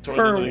in towards For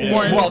the end of the game.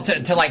 one- Well,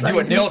 to like do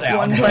a kneel down,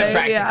 one play,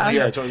 practically,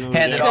 yeah. or towards the end of the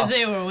hand game. it Because off.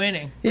 they were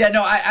winning. Yeah,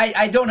 no,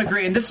 I don't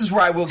agree, and this is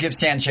where I will give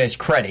Sanchez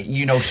credit.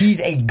 You know,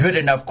 he's a good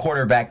enough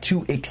quarterback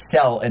to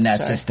excel in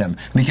that system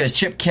because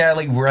Chip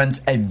Kelly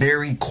runs a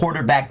very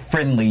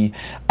quarterback-friendly,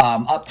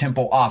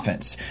 up-tempo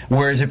offense.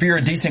 Whereas if you're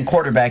a decent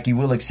quarterback, you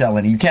will excel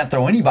in it. You can't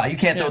throw anybody. You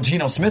can't throw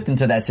Geno Smith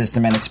into that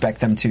system and expect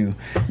them to,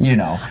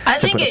 I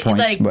think put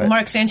up points, but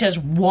Mark Sanchez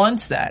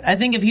wants that. I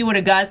think if he would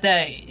have got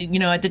that,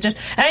 at the just,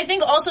 and I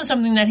think also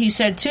something that he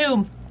said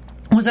too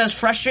was as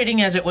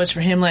frustrating as it was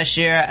for him last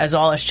year, as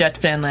all us Jets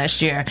fan last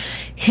year,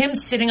 him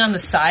sitting on the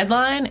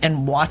sideline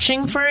and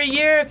watching for a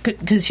year,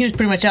 because he was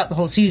pretty much out the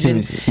whole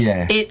season.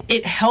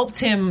 It helped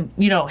him,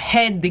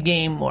 head the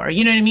game more.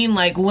 You know what I mean?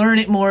 Like, learn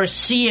it more,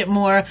 see it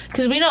more,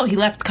 because we know he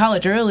left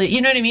college early.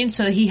 You know what I mean?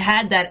 So he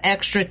had that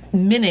extra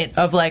minute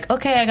of like,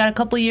 okay, I got a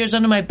couple of years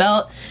under my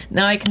belt.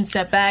 Now I can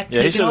step back,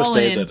 take it all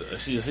in.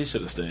 He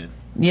should have stayed.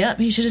 Yeah,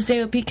 he should have stayed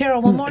with Pete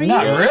Carroll one more year.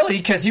 Not really,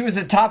 because he was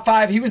a top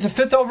 5. He was a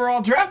 5th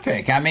overall draft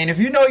pick. I mean, if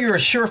you know you're a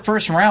sure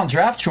first-round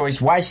draft choice,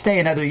 why stay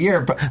another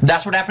year? But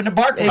that's what happened to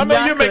Barkley. Exactly. I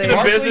mean, you're making a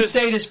Barkley business.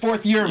 stayed his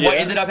 4th year. What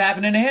ended up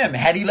happening to him?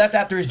 Had he left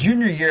after his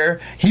junior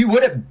year, he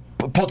would have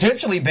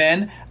potentially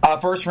been a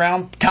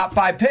first-round top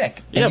 5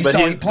 pick. Yeah, And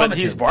but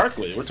he's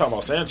Barkley. We're talking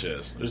about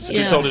Sanchez. There's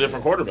two totally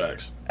different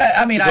quarterbacks.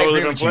 I mean, I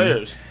totally agree different with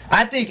players. you.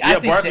 I think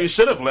Barkley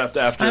should have left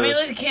after. I mean,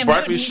 look at Cam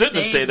Barkley Newton, he shouldn't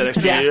have stayed that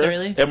extra left year,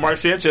 early. and Mark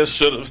Sanchez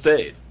should have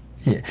stayed.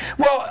 Yeah.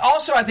 Well,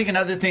 also, I think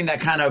another thing that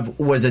kind of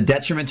was a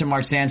detriment to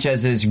Mark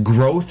Sanchez's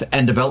growth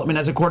and development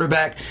as a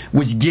quarterback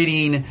was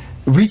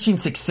reaching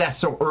success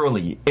so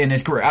early in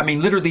his career. I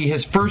mean, literally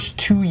his first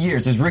 2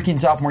 years, his rookie and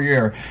sophomore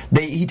year,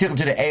 he took him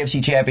to the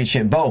AFC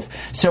Championship both.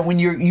 So when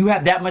you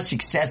have that much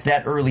success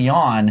that early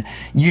on,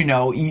 you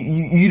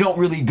don't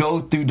really go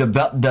through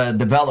the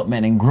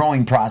development and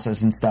growing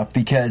process and stuff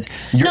because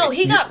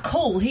he got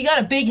cold. He got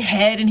a big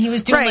head, and he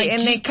was doing Right,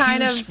 and they GQ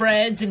kind of-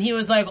 spreads, and he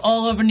was like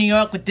all over New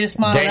York with this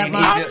model, that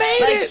model. I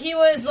made Like he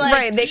was like,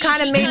 Right, they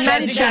kind of made because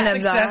he mention got of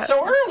success that.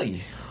 so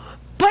early.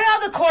 But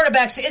other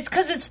quarterbacks, it's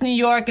because it's New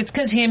York. It's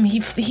because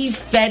he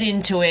fed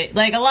into it.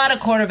 Like a lot of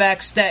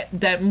quarterbacks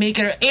that make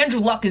it. Andrew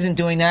Luck isn't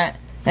doing that.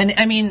 And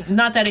I mean,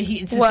 not that it's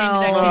the same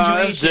exact situation.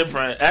 That's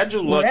different.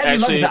 Andrew Luck Andrew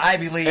Luck's actually an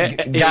Ivy League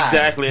guy.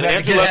 Exactly. And Who has a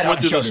Andrew good Luck head went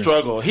on through the shoulders.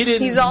 struggle. He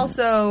didn't. He's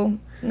also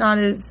not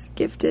as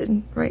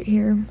gifted right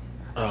here.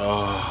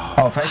 Oh,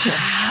 if I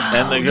said,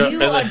 And the girl.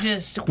 You and are the-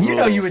 just. you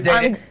know you would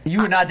date you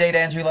would not date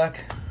Andrew Luck?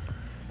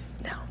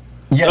 No.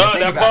 Yeah, Oh,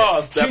 that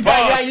pause. That pause.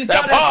 Yeah, you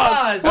saw that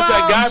pause. That's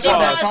that guy She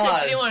pause. paused pause. because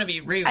she didn't want to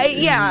be rude.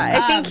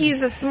 I think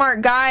he's a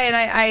smart guy, and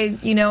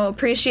I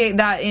appreciate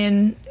that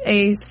in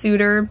a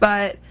suitor,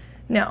 but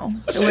no,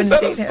 I She wouldn't said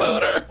a date him.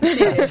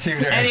 suitor.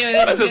 Suitor. Anyway,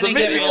 This this is is a going to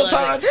get medieval real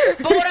time. ugly.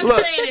 But what I'm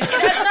Look. saying is, it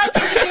has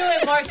nothing to do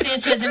with Mark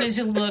Sanchez and his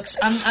looks.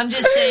 I'm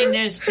just saying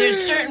there's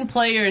certain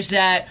players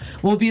that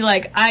will be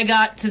like, I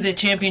got to the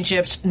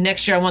championships.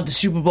 Next year I want the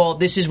Super Bowl.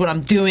 This is what I'm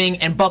doing,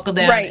 and buckle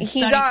down. Right, and he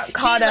study. got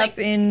caught up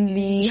in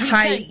the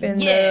hype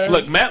and yeah. the...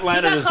 Look, Matt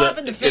got Leinart is caught up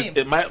in the fame.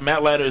 Matt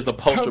Leinart is the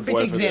poster Perfect boy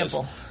for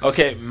example. this.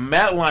 Okay,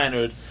 Matt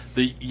Leinart,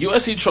 the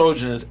USC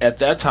Trojans at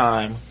that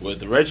time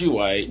with Reggie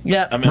White.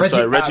 Yeah. I mean,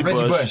 Reggie Reggie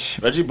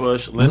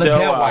Bush, Lindell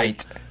White,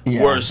 White.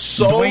 Yeah. were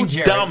so Dwayne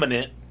Jarrett.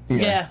 dominant.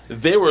 Yeah.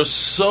 They were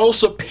so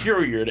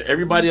superior to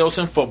everybody else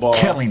in football.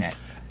 Killing it.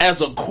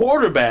 As a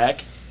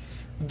quarterback,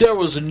 there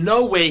was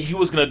no way he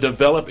was going to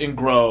develop and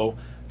grow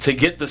to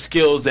get the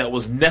skills that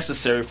was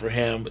necessary for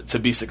him to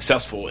be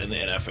successful in the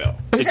NFL.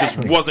 It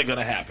Exactly. just wasn't going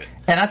to happen.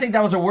 And I think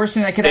that was the worst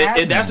thing that could have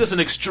happened. And that's just an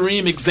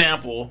extreme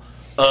example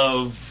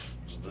of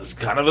this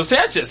kind of a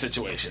Sanchez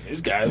situation.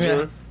 These guys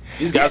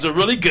are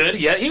really good.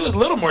 Yeah, he was a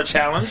little more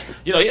challenged.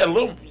 He had a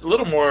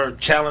little more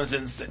challenge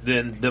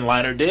than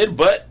Leinart did,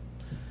 but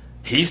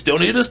he still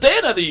needed to stay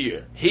another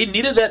year. He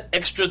needed that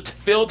extra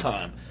field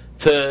time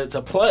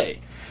to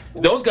play.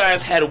 Those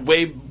guys had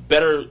way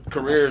better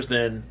careers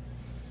than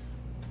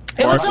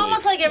It was Barkley.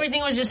 almost like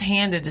everything was just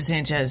handed to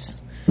Sanchez.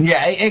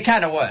 Yeah, it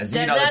kind of was.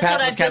 That's the what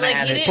path I was feel kind of like he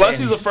handed. did. Plus,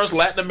 he's the first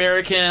Latin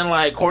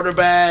American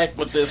quarterback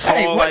with this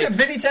Hey, whole wasn't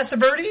Vinny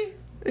Testaverde?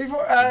 Vinny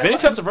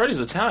Testaverde's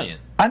Italian.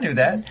 I knew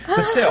that,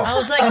 but still. I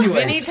was like, Anyways.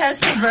 Vinny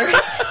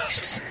Testaverde.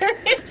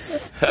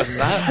 Serious? That's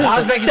not. I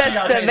was making sure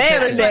y'all didn't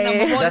Testaverde. say that.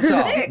 Number That's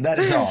all. 1-6. That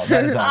is all.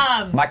 That is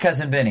all. My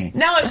cousin Vinny.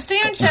 Now, if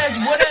Sanchez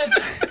would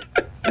have...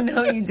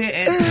 No, you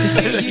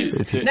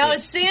didn't. Now, if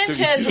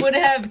Sanchez would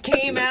have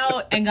came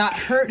out and got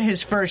hurt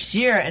his first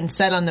year and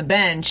sat on the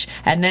bench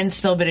and then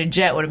still been a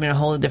Jet, would have been a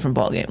whole different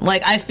ballgame.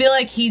 Like, I feel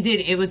like he did.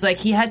 It was like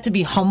he had to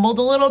be humbled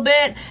a little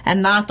bit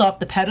and knocked off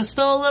the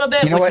pedestal a little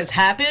bit, You know which what? has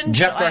happened.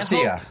 Jeff So I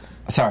Garcia.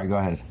 hope- Sorry, go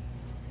ahead.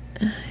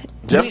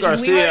 Jeff we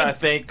Garcia, were- I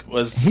think,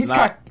 was He's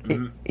not.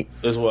 got-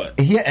 Is what?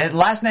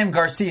 Last name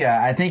Garcia.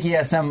 I think he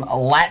has some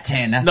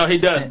Latin. No, he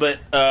does. But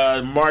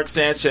Mark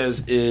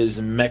Sanchez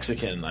is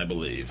Mexican, I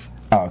believe.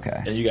 Oh,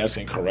 okay. And you guys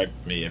can correct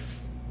me if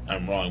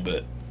I'm wrong,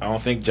 but I don't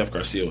think Jeff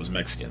Garcia was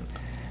Mexican.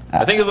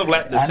 I think he's of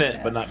Latin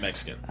descent, but not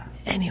Mexican.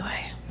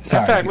 Anyway.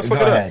 Sorry. In fact, let's look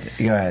Go it ahead. up.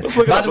 Go ahead. Let's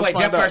look it By up. the way, Let's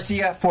Jeff find out.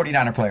 Garcia,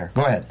 49er player.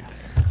 Go ahead.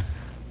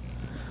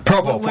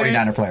 Pro Bowl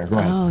 49er player. Go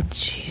ahead. Oh,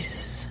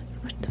 Jesus.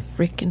 What the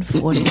freaking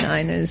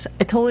 49ers.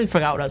 I totally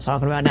forgot what I was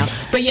talking about now.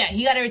 But yeah,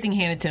 he got everything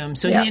handed to him.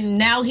 So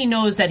now he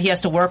knows that he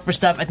has to work for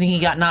stuff. I think he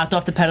got knocked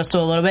off the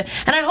pedestal a little bit.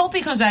 And I hope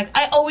he comes back.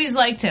 I always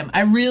liked him.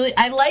 I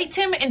liked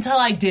him until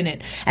I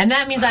didn't. And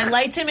that means I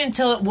liked him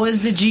until it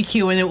was the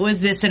GQ and it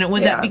was this and it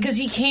was that. Because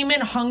he came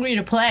in hungry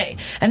to play.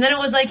 And then it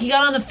was like he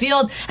got on the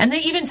field. And they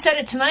even said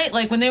it tonight,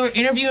 like when they were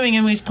interviewing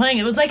him when he was playing.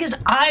 It was like his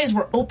eyes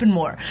were open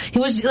more. He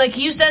was like,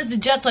 he used to, as the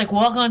Jets, like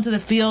walk onto the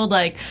field,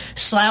 like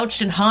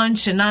slouched and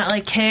hunched and not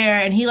like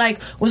care. And he like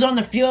was on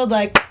the field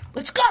like,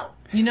 let's go.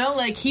 You know,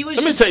 like he was.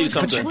 Let me tell you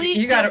something.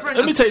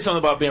 Let me tell you something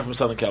about being from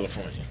Southern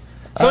California.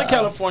 Southern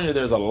California,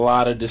 there's a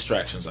lot of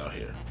distractions out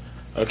here.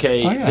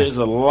 Okay, there's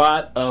a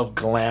lot of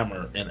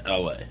glamour in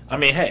LA. I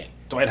mean, hey,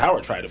 Dwight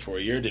Howard tried it for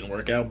a year, didn't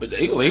work out, but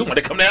he wanted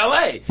to come to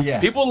LA. Yeah.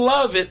 People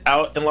love it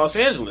out in Los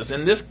Angeles,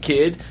 and this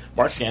kid,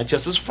 Mark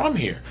Sanchez, is from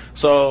here.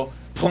 So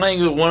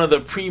playing with one of the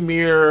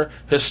premier,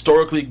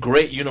 historically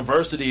great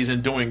universities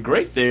and doing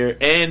great there,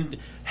 and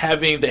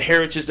having the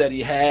heritage that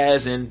he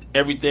has and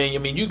everything. I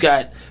mean, you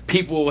got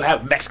people who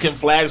have Mexican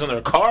flags on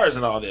their cars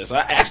and all this.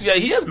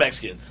 He is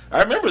Mexican.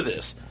 I remember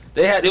this.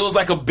 It was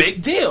like a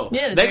big deal.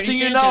 Yeah, next thing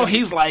you know,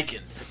 he's like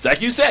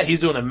you said,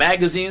 he's doing the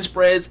magazine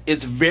spreads.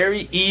 It's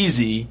very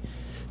easy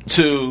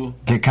to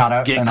get caught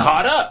up.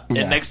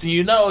 Yeah. And next thing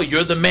you know,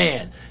 you're the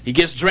man. He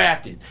gets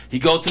drafted. He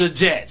goes to the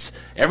Jets.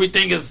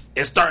 Everything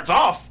it starts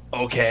off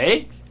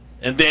okay,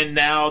 and then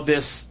now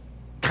this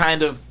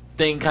kind of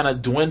thing kind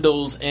of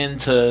dwindles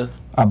into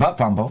a butt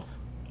fumble.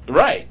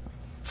 Right.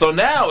 So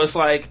now it's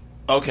like,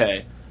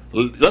 okay,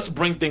 let's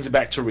bring things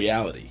back to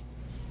reality.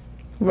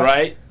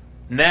 Right?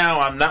 Now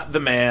I'm not the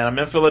man. I'm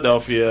in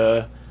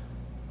Philadelphia,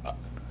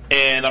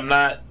 and I'm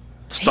not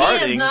starting.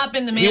 He has not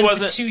been the man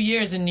for 2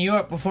 years in New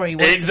York before he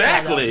went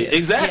exactly.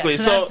 Yeah,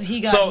 so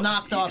he got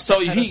knocked off. So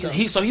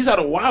he's had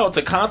a while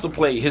to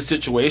contemplate his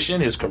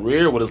situation, his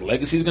career, what his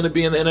legacy is going to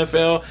be in the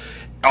NFL.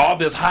 All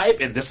this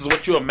hype, and this is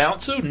what you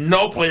amount to.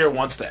 No player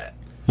wants that.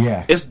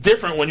 Yeah, it's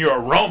different when you're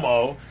a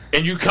Romo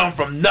and you come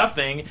from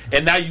nothing,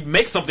 and now you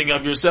make something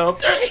of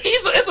yourself.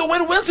 It's a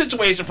win-win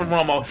situation for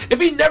Romo. If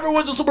he never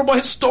wins a Super Bowl,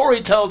 his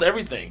story tells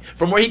everything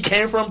from where he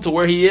came from to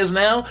where he is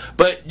now.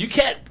 But you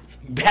can't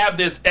have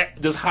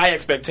this high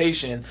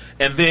expectation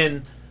and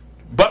then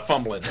butt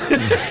fumbling.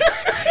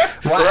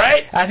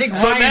 Right? I think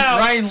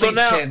Ryan Leaf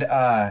can.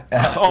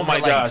 Oh my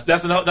gosh,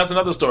 that's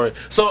another story.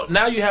 So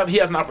now he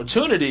has an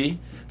opportunity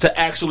to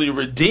actually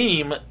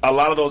redeem a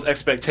lot of those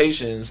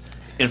expectations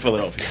in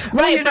Philadelphia.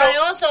 Right, but I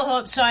also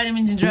hope, sorry, I didn't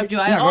mean to interrupt you,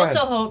 I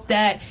also hope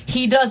that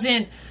he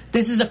doesn't,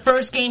 this is the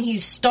first game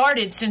he's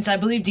started since, I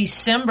believe,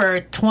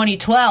 December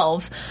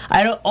 2012.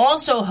 I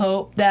also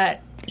hope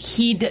that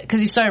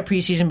because he started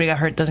preseason but he got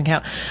hurt, doesn't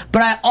count.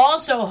 But I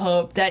also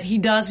hope that he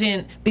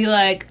doesn't be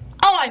like,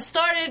 oh, I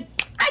started,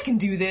 I can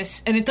do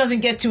this, and it doesn't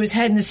get to his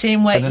head in the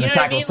same way. And then you know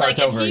what I mean? Like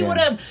if he would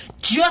have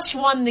just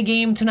won the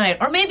game tonight,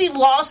 or maybe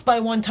lost by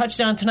one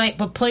touchdown tonight,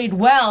 but played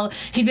well,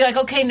 he'd be like,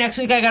 okay, next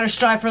week I got to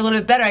strive for a little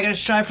bit better. I got to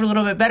strive for a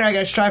little bit better. I got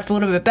to strive for a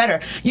little bit better.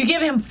 You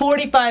give him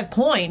 45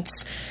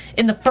 points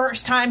in the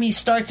first time he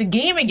starts a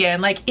game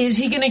again. Like, is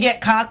he going to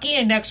get cocky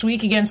and next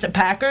week against the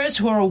Packers,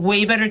 who are a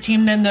way better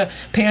team than the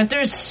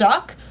Panthers,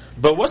 suck?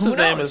 But what's his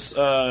name is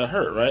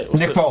hurt, right?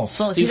 Nick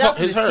Foles. He's out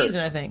for the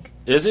season, I think.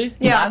 Is he?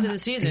 Yeah, out for the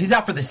season. He's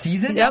out for the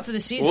season? He's out for the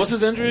season. What's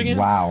his injury again?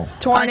 Wow.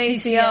 Torn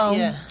ACL.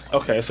 Yeah.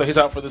 Okay, so he's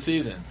out for the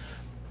season.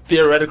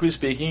 Theoretically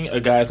speaking, a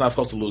guy is not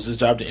supposed to lose his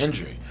job to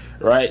injury,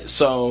 right?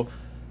 So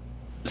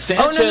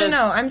Sanchez...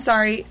 no. I'm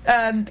sorry.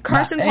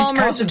 Carson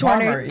Palmer is the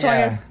torn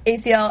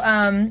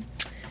ACL.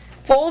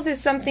 Foles is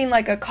something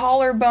like a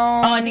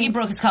collarbone. Oh, I think he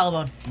broke his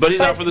collarbone. But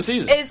he's out for the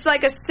season. It's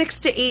like a 6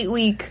 to 8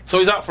 week. So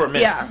he's out for a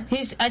minute. Yeah.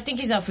 I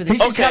think he's out for the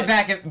season. He should come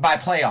back by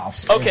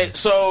playoffs. Okay,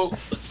 so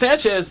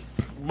Sanchez,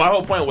 my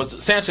whole point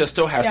was Sanchez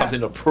still has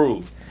something to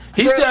prove.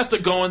 He still has to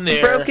go in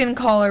there. Broken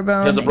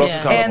collarbone. He has a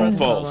broken collarbone. And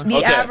Foles.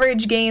 the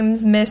average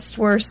games missed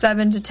were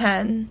 7 to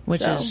 10.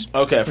 Which is...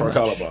 Okay, for a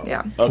collarbone.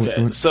 Yeah.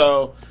 Okay,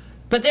 so...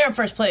 But they're in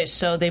first place,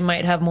 so they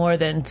might have more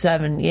than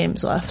 7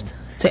 games left.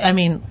 I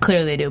mean,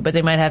 clearly they do, but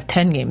they might have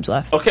 10 games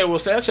left. Okay, well,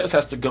 Sanchez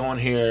has to go in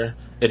here,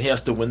 and he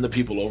has to win the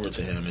people over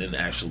to him and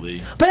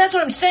actually... But that's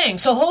what I'm saying.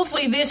 So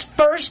hopefully this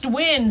first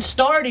win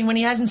starting when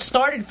he hasn't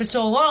started for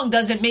so long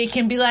doesn't make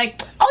him be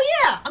like, oh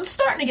yeah, I'm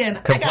starting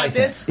again. I got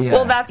this. Yeah.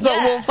 Well, that's what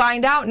we'll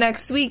find out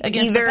next week.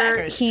 Against the Either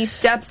Packers. he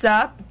steps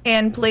up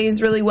and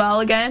plays really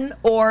well again,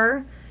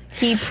 or...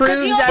 he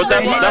proves But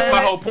that's everyone...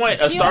 my whole point.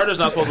 A starter's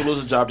not supposed to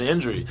lose a job to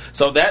injury.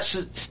 So that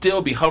should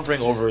still be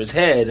hovering over his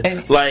head.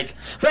 I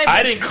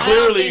didn't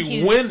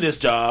clearly win this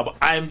job.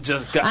 I got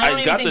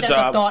the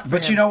job.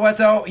 But you know what,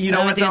 though?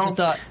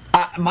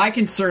 My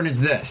concern is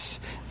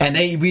this.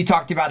 And we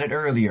talked about it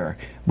earlier.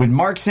 With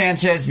Mark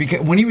Sanchez, because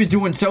when he was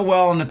doing so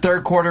well in the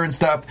third quarter and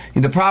stuff,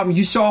 the problem,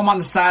 you saw him on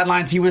the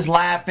sidelines, he was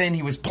laughing,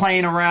 he was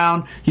playing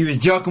around, he was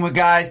joking with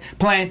guys,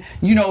 playing.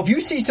 If you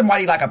see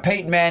somebody like a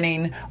Peyton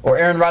Manning or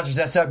Aaron Rodgers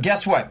that's up,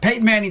 guess what?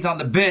 Peyton Manning's on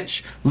the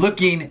bench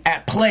looking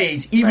at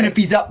plays, even if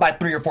he's up by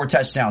 3 or 4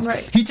 touchdowns.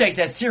 Right. He takes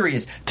that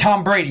serious.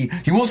 Tom Brady,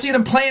 you won't see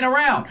them playing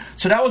around.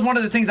 So that was one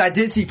of the things I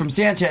did see from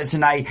Sanchez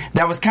tonight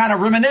that was kind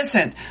of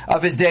reminiscent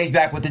of his days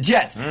back with the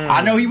Jets.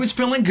 I know he was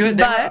feeling good.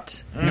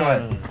 But go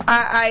ahead.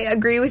 I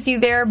agree with you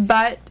there,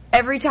 but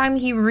every time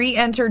he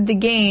re-entered the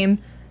game,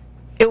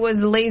 it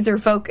was laser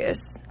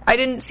focus. I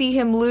didn't see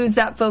him lose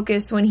that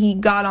focus when he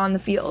got on the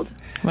field.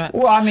 Right.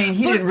 Well, I mean,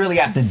 he didn't really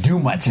have to do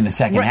much in the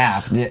second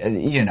half,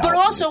 But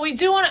also, we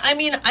do want to,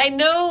 I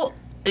know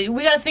we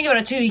got to think about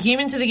it too. He came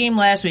into the game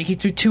last week, he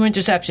threw 2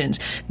 interceptions.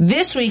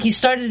 This week, he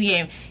started the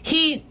game.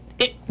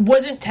 It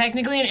wasn't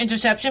technically an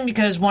interception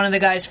because one of the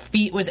guy's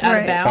feet was out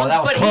of bounds,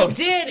 that was but close.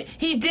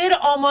 he did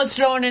almost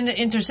throw in an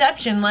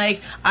interception.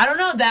 Like, I don't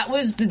know, that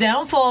was the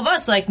downfall of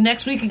us. Like,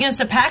 next week against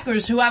the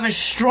Packers, who have a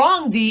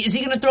strong D, is he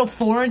going to throw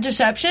 4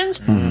 interceptions?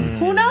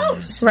 Who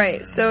knows?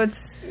 Right. So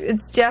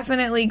it's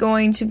definitely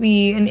going to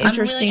be an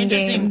interesting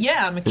game.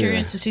 Yeah, I'm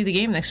curious to see the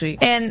game next week.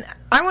 And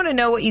I want to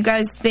know what you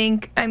guys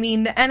think. I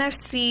mean, the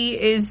NFC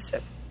is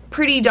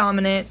pretty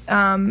dominant.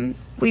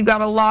 We've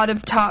got a lot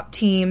of top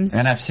teams.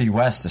 NFC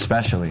West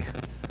especially.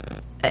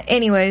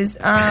 Anyways,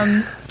 so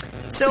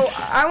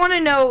I want to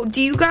know,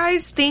 do you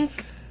guys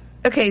think...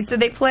 Okay, so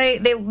they've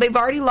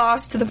already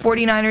lost to the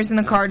 49ers and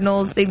the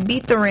Cardinals. They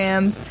beat the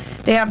Rams.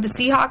 They have the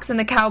Seahawks and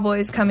the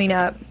Cowboys coming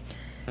up.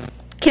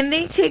 Can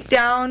they take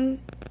down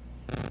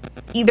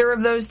either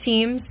of those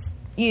teams?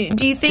 Do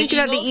you think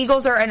that the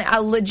Eagles are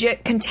a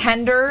legit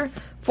contender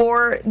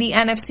for the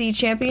NFC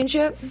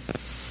Championship?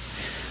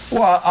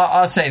 Well,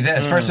 I'll say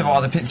this. First of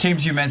all, the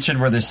teams you mentioned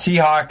were the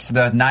Seahawks,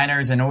 the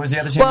Niners, and what was the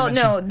other team? Well,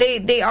 no,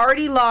 they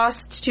already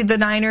lost to the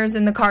Niners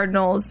and the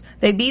Cardinals.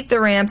 They beat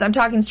the Rams. I'm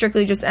talking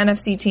strictly just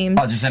NFC teams.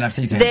 Oh, just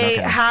NFC teams. They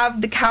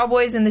have the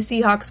Cowboys and the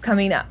Seahawks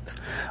coming up.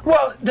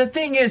 Well, the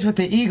thing is with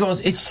the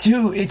Eagles,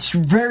 it's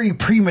very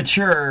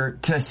premature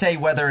to say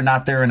whether or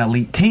not they're an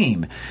elite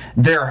team.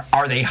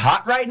 Are they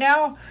hot right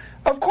now?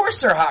 Of course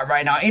they're hot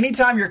right now.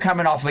 Anytime you're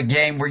coming off a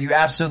game where you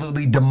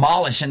absolutely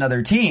demolish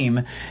another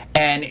team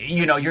and,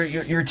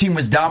 your team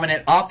was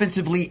dominant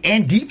offensively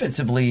and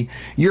defensively,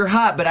 you're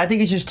hot. But I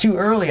think it's just too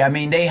early. I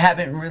mean, they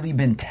haven't really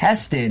been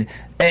tested.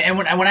 And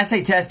when I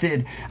say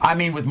tested, I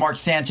mean with Mark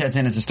Sanchez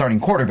in as a starting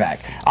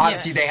quarterback.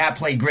 Obviously, they have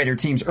played greater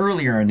teams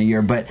earlier in the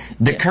year, but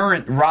the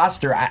current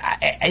roster,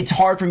 it's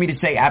hard for me to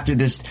say after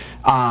this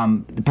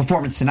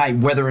performance tonight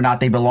whether or not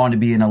they belong to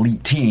be an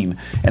elite team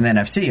in the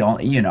NFC,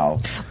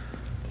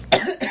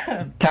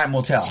 Time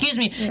will tell. Excuse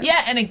me.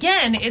 Yeah, and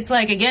again, it's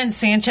like,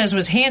 Sanchez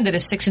was handed a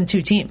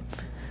 6-2 team.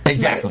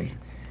 Exactly. Right.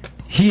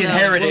 He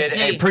inherited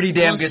a pretty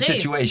damn good see.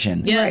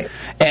 situation. Yeah. Right.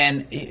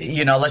 And,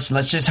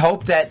 let's just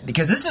hope that,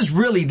 because this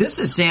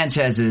is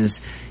Sanchez's,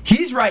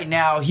 he's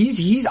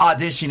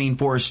auditioning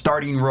for a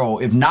starting role,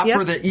 if not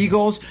for the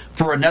Eagles,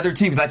 for another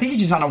team, because I think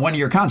he's just on a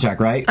 1-year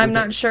contract, right? I'm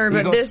not sure,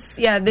 but this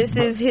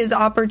is his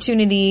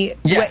opportunity.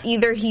 Yeah.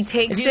 Either he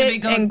takes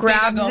it and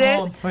grabs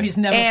it, or he's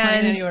never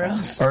playing anywhere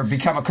else. Or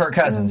become a Kirk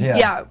Cousins,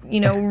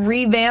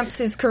 revamps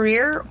his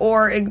career,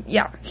 or,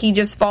 he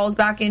just falls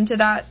back into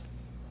that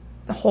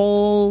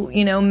whole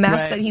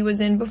mess that he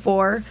was in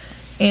before,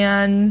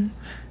 and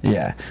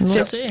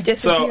just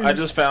disappears. So I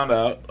just found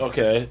out.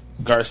 Okay,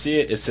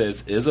 Garcia, it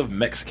says, is of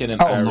Mexican and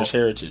Irish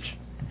heritage.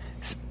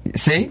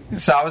 See,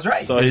 so I was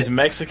right. So he's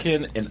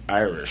Mexican and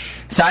Irish.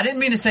 So I didn't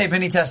mean to say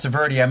Vinny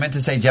Testaverde. I meant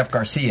to say Jeff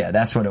Garcia.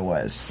 That's what it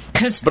was.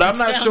 But I'm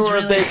not sure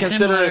if they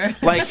consider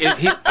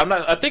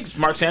I think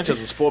Mark Sanchez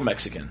is full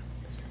Mexican.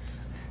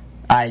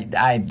 I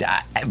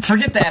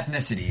forget the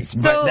ethnicities.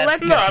 So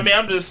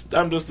but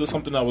I'm just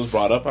something that was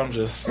brought up. I'm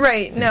just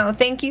right. No,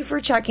 thank you for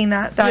checking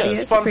that,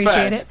 Thaddeus.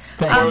 Appreciate it.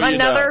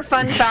 Another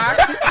fun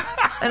fact.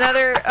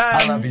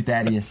 I love you,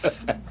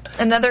 Thaddeus.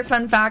 Another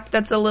fun fact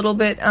that's a little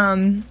bit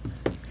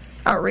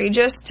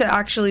outrageous to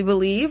actually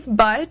believe,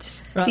 but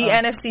the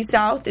NFC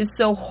South is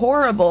so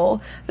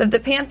horrible that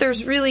the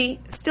Panthers really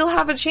still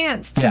have a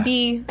chance to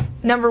be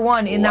number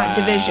 1 in that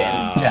division.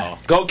 Yeah.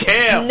 Go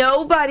Cam!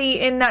 Nobody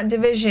in that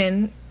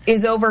division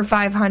is over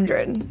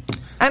 500.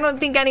 I don't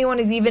think anyone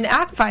is even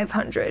at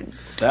 500.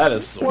 That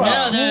is New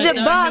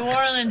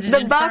Orleans is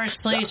in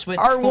first place with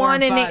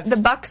 4-5. The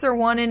Bucks are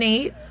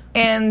 1-8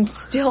 and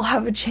still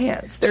have a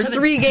chance. They're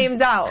 3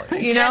 games out.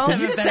 Did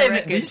you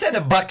say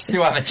the Bucks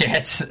still have a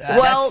chance?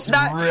 Well,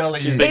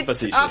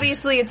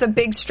 obviously it's a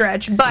big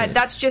stretch, but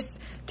that's just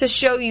to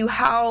show you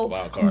how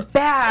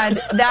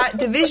bad that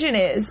division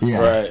is.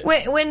 Yeah.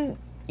 Right. When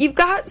you've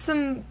got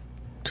some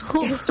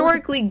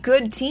historically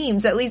good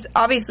teams, at least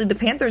obviously the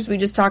Panthers we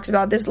just talked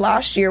about this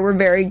last year were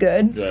very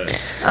good.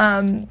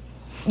 Right.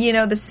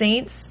 The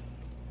Saints,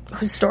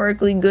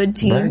 historically good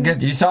team. Very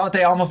good. You saw what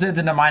they almost did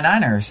to the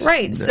Niners.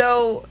 Right.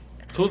 So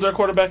who's their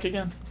quarterback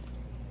again?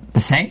 The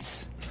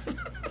Saints.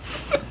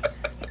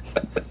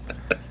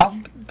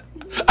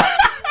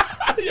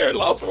 word.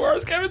 Lost for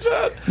words, Kevin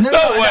John. No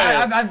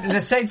way.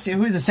 The Saints.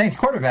 Who's the Saints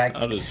quarterback?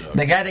 I'm just joking.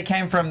 The guy that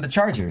came from the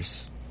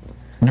Chargers,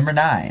 number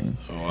 9.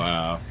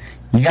 Wow.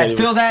 You guys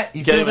feel that?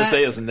 You can't feel even that?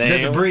 say his name.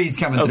 There's a breeze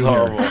coming That's through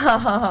horrible.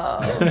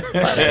 here.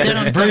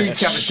 There's a breeze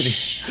coming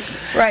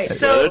through. Right. Yeah,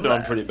 So, they're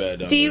doing pretty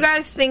bad. do you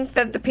guys think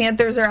that the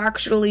Panthers are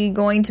actually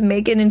going to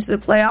make it into the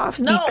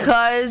playoffs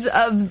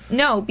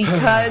No.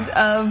 because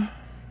of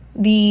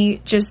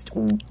the just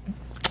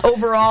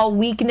overall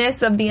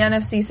weakness of the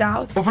NFC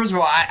South? Well, first of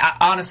all, I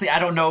honestly I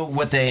don't know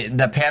what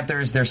the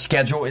Panthers their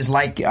schedule is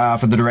like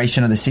for the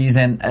duration of the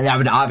season. That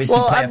would obviously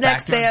Well, play up a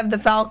next factor. they have the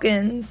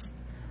Falcons.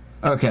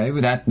 Okay,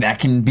 well, that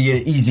can be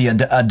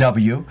a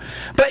W.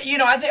 But you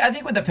know, I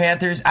think with the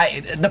Panthers,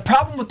 the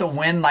problem with the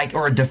win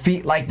or a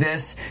defeat like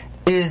this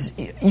is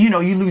you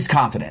lose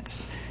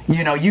confidence.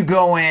 You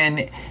go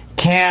in.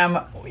 Cam,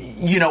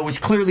 was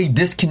clearly he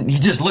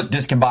just looked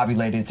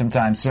discombobulated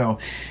sometimes. So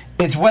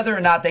it's whether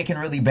or not they can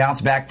really bounce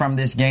back from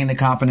this, gain the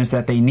confidence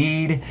that they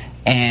need,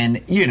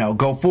 and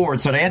go forward.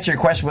 So to answer your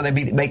question, will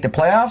they make the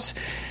playoffs?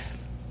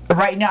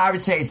 Right now, I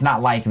would say it's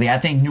not likely. I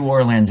think New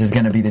Orleans is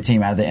going to be the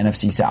team out of the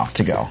NFC South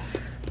to go.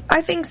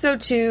 I think so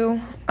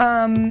too.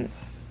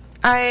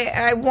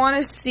 I want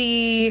to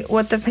see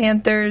what the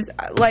Panthers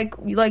like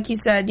you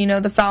said.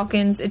 The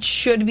Falcons. It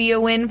should be a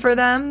win for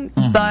them,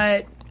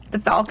 but the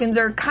Falcons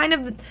are kind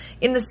of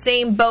in the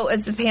same boat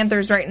as the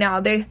Panthers right now.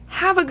 They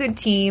have a good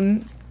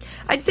team.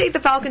 I'd say the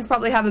Falcons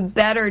probably have a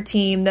better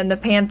team than the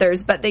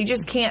Panthers, but they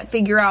just can't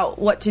figure out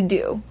what to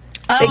do.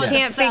 They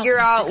can't figure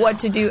out what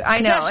to do. I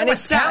know, They have so and much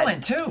it's sad.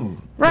 talent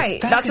too.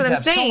 Right, The that's what Falcons I'm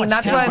have so saying. much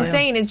That's what I'm talent.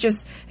 saying. Is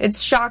just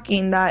it's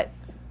shocking that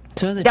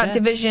So the that Jets.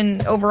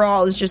 division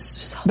overall is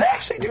just They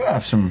actually do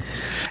have some.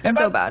 And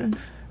so bad.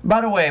 By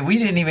the way, we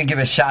didn't even give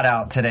a shout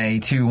out today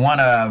to one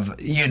of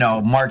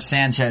Mark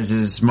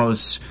Sanchez's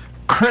most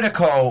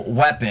critical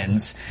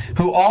weapons,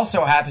 who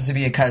also happens to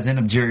be a cousin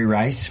of Jerry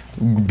Rice,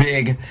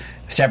 big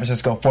San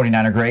Francisco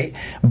 49er great,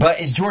 but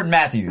is Jordan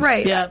Matthews.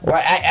 Right. Yeah. Well,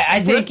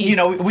 I think, Rookie.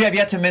 we have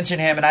yet to mention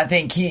him, and I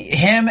think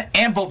him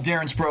and both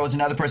Darren Sproles,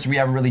 another person we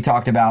haven't really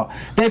talked about,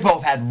 they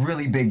both had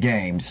really big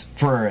games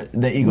for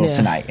the Eagles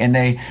tonight. And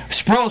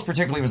Sproles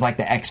particularly was like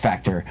the X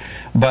factor.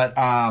 But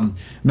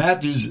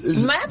Matthews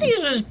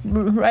was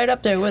right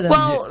up there with him.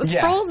 Well,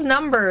 Yeah. Sproles'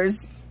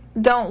 numbers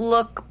don't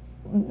look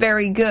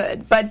very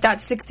good, but that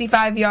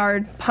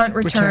 65-yard punt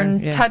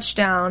return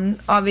touchdown,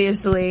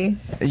 obviously,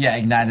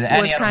 ignited.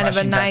 And was he had kind a of a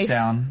rushing knife.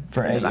 touchdown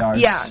for 8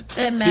 yards. Yeah.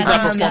 And He's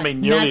not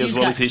performing nearly Matthews as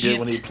well got as he did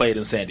when he gypped. played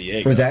in San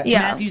Diego. Was that? Yeah.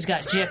 Matthews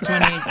got gypped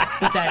when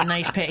with that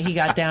nice pay. He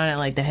got down at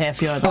like the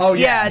half yard. Oh,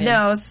 Yeah,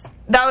 no,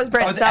 that was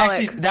Brent Selleck.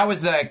 Actually, that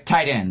was the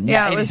tight end.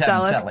 Yeah, it was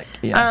 87 Selleck.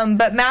 Yeah.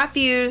 But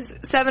Matthews,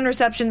 7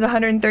 receptions,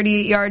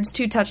 138 yards,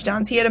 2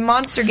 touchdowns. He had a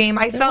monster game.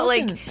 I felt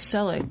like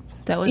Selleck.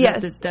 That was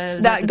yes,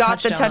 that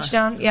got the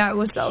touchdown. Yeah, it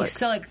was Selleck.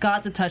 Selleck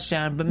got the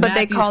touchdown, but But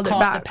they Matthews called it caught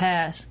back. the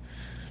pass.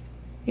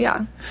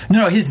 Yeah,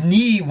 No, his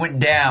knee went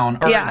down.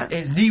 Or Yeah.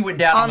 his knee went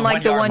down on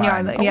like the 1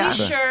 yard line. line. Yeah, Are we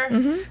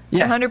sure?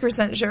 Yeah.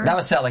 100% sure. That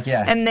was Selleck,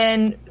 yeah. and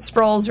then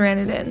Sproles ran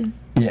it in.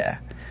 Yeah.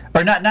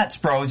 Or not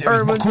Sproles, it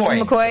Or was was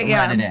McCoy. McCoy,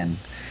 yeah. Ran it in.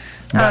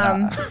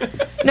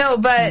 But, No,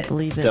 but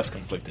Believes it. Steph's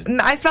conflicted.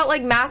 I felt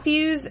like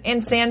Matthews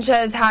and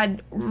Sanchez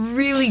had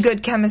really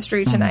good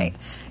chemistry tonight.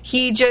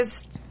 He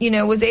just,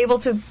 was able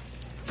to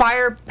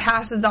fire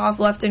passes off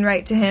left and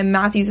right to him.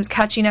 Matthews was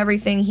catching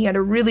everything. He had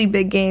a really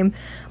big game.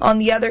 On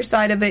the other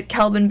side of it,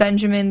 Kelvin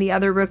Benjamin, the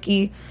other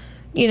rookie,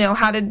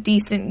 had a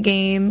decent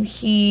game.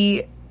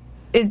 He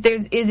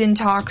is in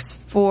talks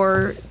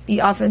for the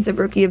Offensive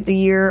Rookie of the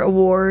Year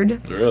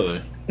award.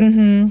 Really?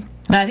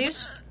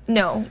 Matthews?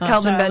 No, Oh, Kelvin sorry, I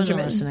wasn't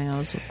Benjamin. listening. I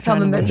was Kelvin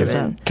trying to look this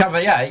Benjamin.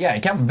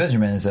 up. Kelvin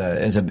Benjamin is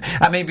a.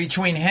 I mean,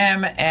 between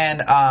him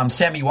and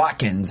Sammy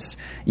Watkins,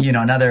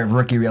 another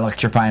rookie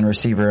electrifying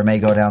receiver, may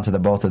go down to the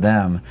both of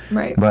them.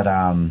 Right. But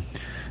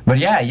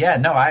yeah,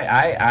 no,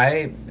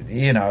 I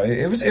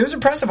it was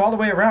impressive all the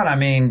way around. I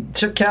mean,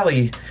 Chip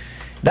Kelly,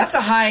 that's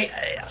a high.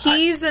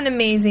 He's an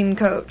amazing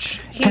coach.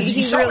 Because He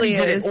you saw really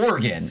what he is. did at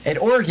Oregon. At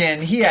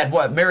Oregon, he had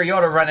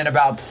Mariota running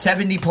about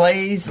 70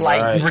 plays,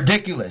 Right.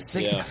 ridiculous.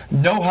 Yeah.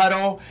 No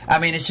huddle. I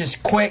mean, it's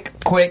just quick,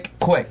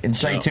 and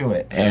straight to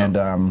it. Yeah.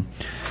 And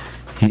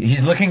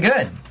he's looking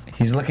good.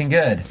 He's looking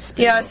good.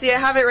 Yeah, see, I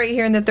have it right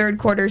here in the third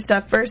quarter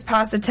stuff. First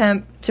pass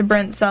attempt to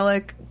Brent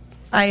Selleck.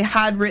 I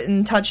had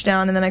written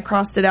touchdown, and then I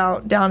crossed it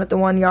out down at the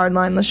 1 yard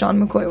line.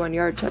 LaShawn McCoy 1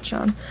 yard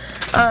touchdown.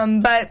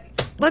 But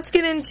let's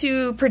get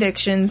into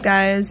predictions,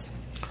 guys.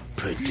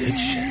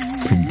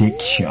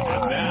 Prediction.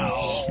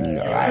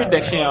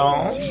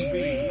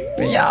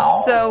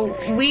 Yeah. So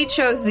we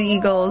chose the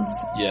Eagles.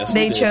 Yes, we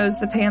They did. chose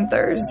the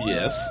Panthers.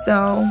 Yes.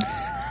 So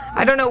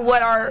I don't know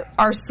what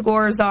our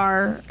scores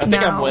are I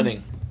think now. I'm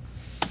winning.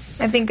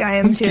 I think I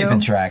am Who's too. keeping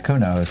track? Who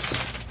knows?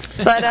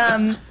 But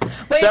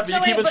Steph, you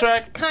keeping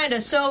track? Kind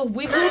of. So who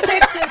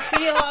picked the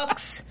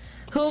Seahawks?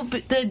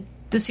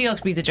 The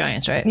Seahawks beat the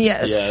Giants, right?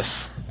 yes.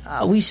 Yes.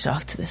 We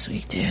sucked this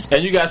week, dude.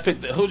 And you guys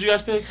picked. Who'd you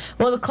guys pick?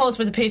 Well, the Colts,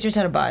 but the Patriots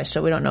had a bye,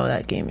 so we don't know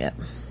that game yet.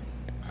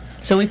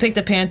 So we picked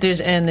the Panthers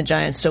and the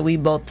Giants, so we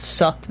both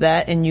sucked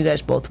that, and you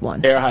guys both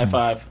won. Air high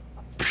five.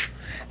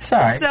 It's all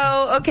right.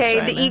 So,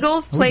 okay, the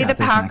Eagles play the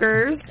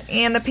Packers,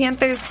 and the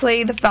Panthers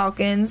play the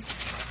Falcons.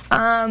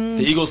 The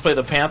Eagles play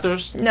the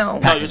Panthers? No.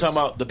 No, you're talking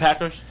about the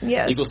Packers?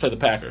 Yes. Eagles play the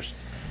Packers.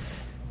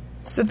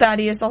 So,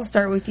 Thaddeus, I'll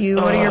start with you.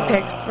 What are your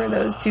picks for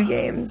those two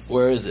games?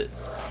 Where is it?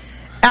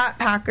 At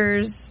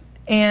Packers,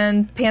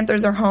 and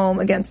Panthers are home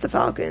against the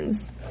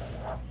Falcons.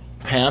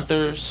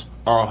 Panthers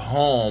are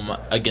home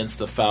against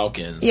the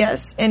Falcons.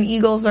 Yes, and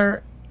Eagles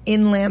are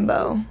in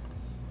Lambeau.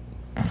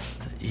 The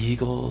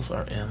Eagles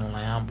are in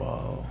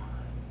Lambeau.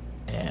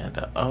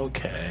 And,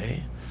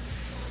 okay.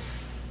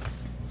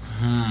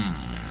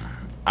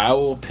 I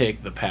will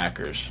pick the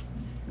Packers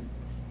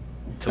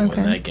to win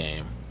that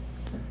game.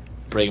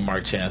 Bring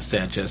Mark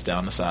Sanchez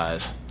down to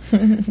size.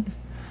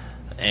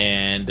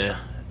 And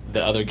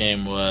the other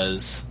game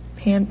was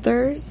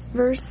Panthers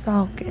versus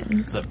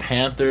Falcons. the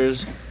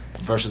Panthers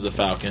versus the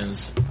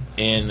Falcons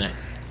in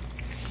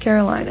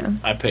Carolina.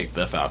 I picked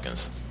the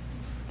Falcons.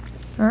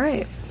 All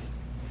right.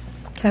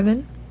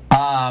 Kevin?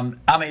 I'm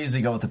gonna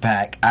usually go with the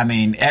Pack. I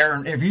mean,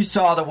 Aaron. If you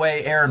saw the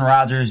way Aaron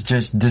Rodgers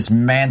just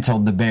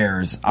dismantled the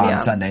Bears on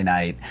Sunday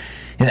night,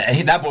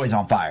 that boy's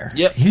on fire.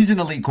 Yep, he's an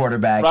elite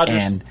quarterback, Rodgers.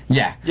 and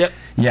yeah.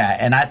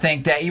 And I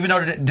think that even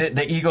though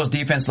the Eagles'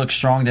 defense looks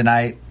strong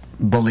tonight,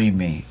 believe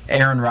me,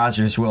 Aaron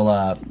Rodgers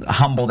will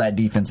humble that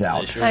defense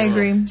out. Sure I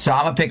agree. So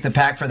I'm going to pick the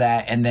Pack for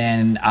that. And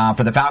then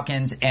for the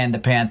Falcons and the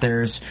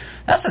Panthers,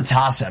 that's a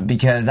toss-up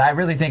because I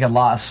really think a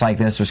loss like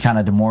this was kind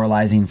of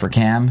demoralizing for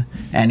Cam,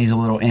 and he's a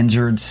little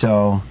injured.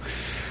 So,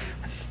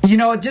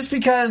 just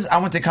because I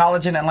went to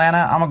college in Atlanta,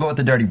 I'm going to go with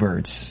the Dirty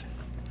Birds.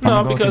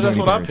 No, because that's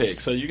what I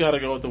picked. So you got to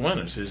go with the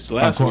winners.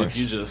 Last week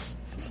you just...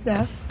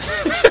 Steph?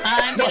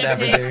 I'm going to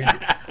pick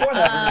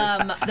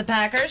the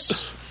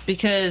Packers.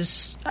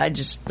 Because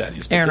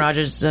Aaron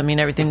Rodgers,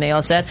 everything they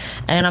all said.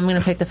 And I'm going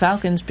to pick the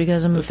Falcons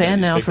because I'm a fan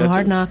now from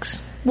Hard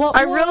Knocks. Well,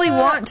 I really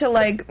want to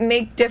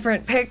make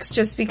different picks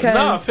just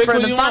because for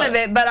the fun of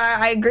it, but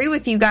I agree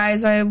with you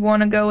guys. I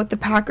want to go with the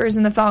Packers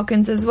and the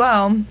Falcons as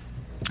well.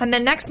 And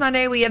then next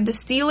Monday we have the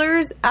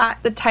Steelers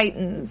at the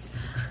Titans.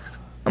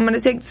 I'm going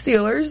to take the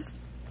Steelers.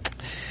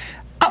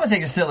 I'm going to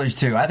take the Steelers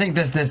too. I think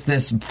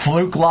this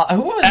fluke loss.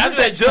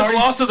 After they just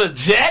lost to the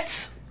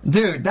Jets?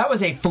 Dude, that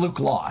was a fluke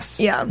loss.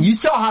 Yeah. You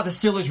saw how the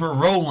Steelers were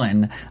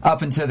rolling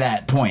up until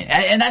that point.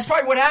 And that's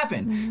probably what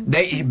happened.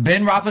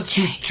 Ben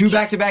Roethlisberger, two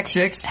back-to-back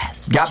six,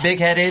 got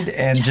big-headed,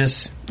 and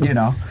just,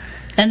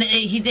 And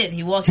he did.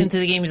 He walked into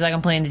the game, he's like,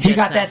 I'm playing the Jets. He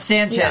got that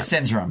Sanchez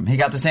syndrome. He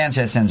got the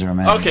Sanchez syndrome.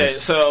 Man. Okay,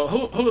 so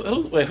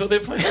who they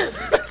playing?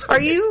 Are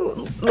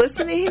you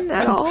listening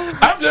at all?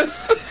 I'm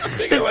just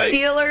thinking the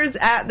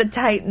Steelers at the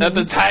Titans. At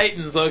the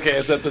Titans, okay.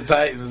 It's at the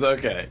Titans,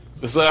 okay.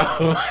 So,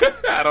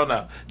 I don't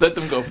know. Let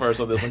them go first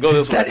on this one. Go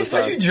this one.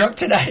 Are you drunk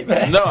tonight,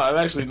 man? No, I'm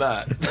actually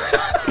not.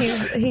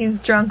 he's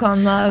drunk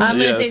on love. I'm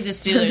going to take the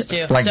Steelers,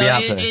 too. Like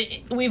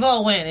so we've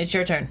all win. It's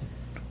your turn.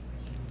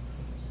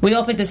 We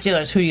all picked the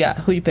Steelers. Who you got?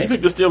 Who you pick? You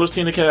picked the Steelers,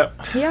 Tina Cap.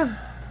 Yeah.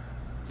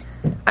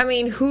 I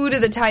mean, who do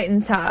the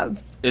Titans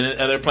have? And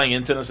they're playing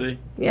in Tennessee?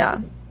 Yeah.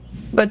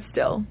 But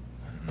still.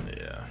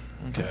 Yeah.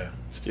 Okay.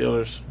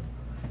 Steelers.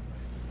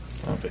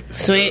 I'll pick the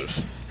Steelers.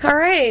 Sweet. All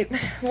right.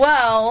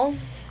 Well...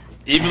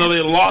 Even though they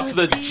lost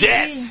to the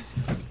Jets.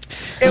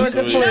 It was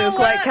a fluke,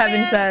 like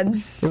Kevin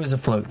said. It was a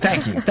fluke.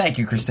 Thank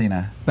you,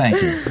 Christina. Thank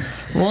you.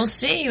 We'll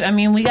see.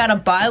 We got a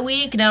bye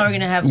week. Now we're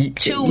going to have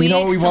 2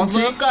 weeks to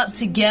look up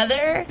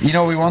together. You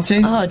know what we won't see?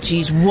 Oh,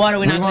 jeez. What are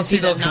we not going to see?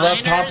 Those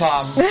glove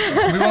pom-poms.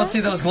 We won't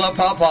see those glove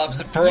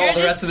pom-poms for all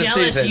the rest of the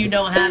season. You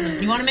don't have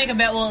them. You want to make a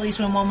bet we'll at least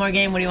win one more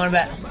game? What do you want to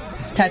bet?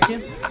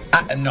 Tattoo?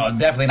 No,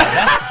 definitely not.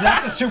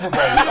 That's a Super Bowl.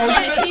 Oh, you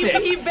missed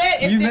it. He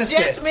bet if the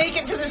Jets make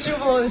it to the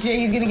Super Bowl this year,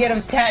 he's going to get a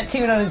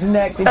tattoo on his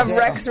neck. A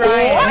Rex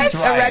Ryan. What? A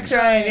Rex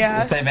Ryan,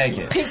 yeah. If they make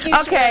it.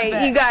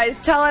 Okay, you guys,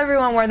 tell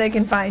everyone where they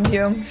can find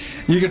you.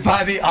 You can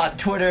find me on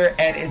Twitter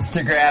and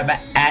Instagram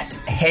at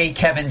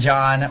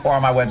HeyKevinJohn or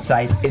on my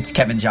website,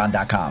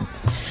 itskevinjohn.com.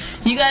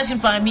 You guys can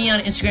find me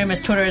on Instagram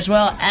as Twitter as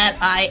well, at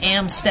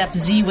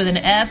IamStephZ with an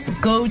F.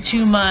 Go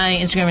to my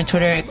Instagram and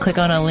Twitter, click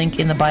on a link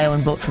in the bio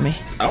and vote for me.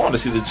 I want to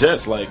see the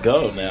Jets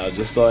go now,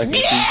 just so I can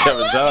see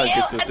Kevin John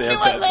get this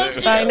damn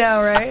tattoo. I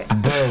know, right?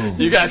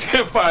 Boom. You guys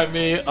can find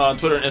me on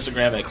Twitter and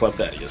Instagram at Club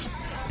Thaddeus.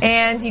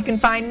 And you can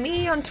find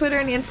me on Twitter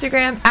and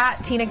Instagram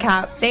at Tina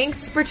Cap.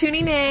 Thanks for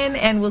tuning in,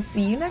 and we'll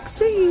see you next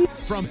week.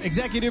 From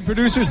executive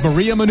producers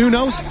Maria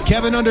Menounos,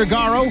 Kevin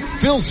Undergaro,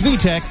 Phil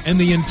Svitek, and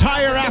the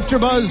entire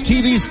AfterBuzz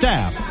TV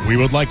staff, we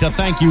would like to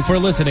thank you for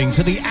listening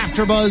to the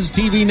AfterBuzz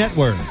TV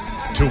network.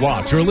 To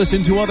watch or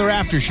listen to other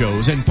after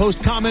shows and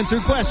post comments or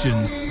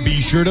questions,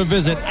 be sure to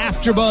visit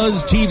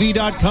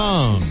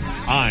AfterBuzzTV.com.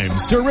 I'm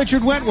Sir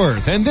Richard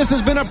Wentworth, and this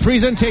has been a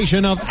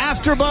presentation of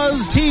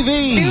AfterBuzz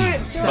TV.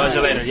 Buzz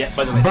you later. Yeah,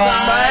 buzz you later.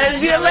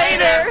 Buzz you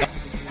later.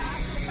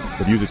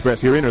 The views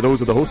expressed herein are those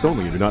of the hosts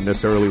only and do not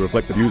necessarily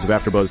reflect the views of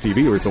AfterBuzz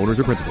TV or its owners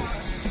or principals.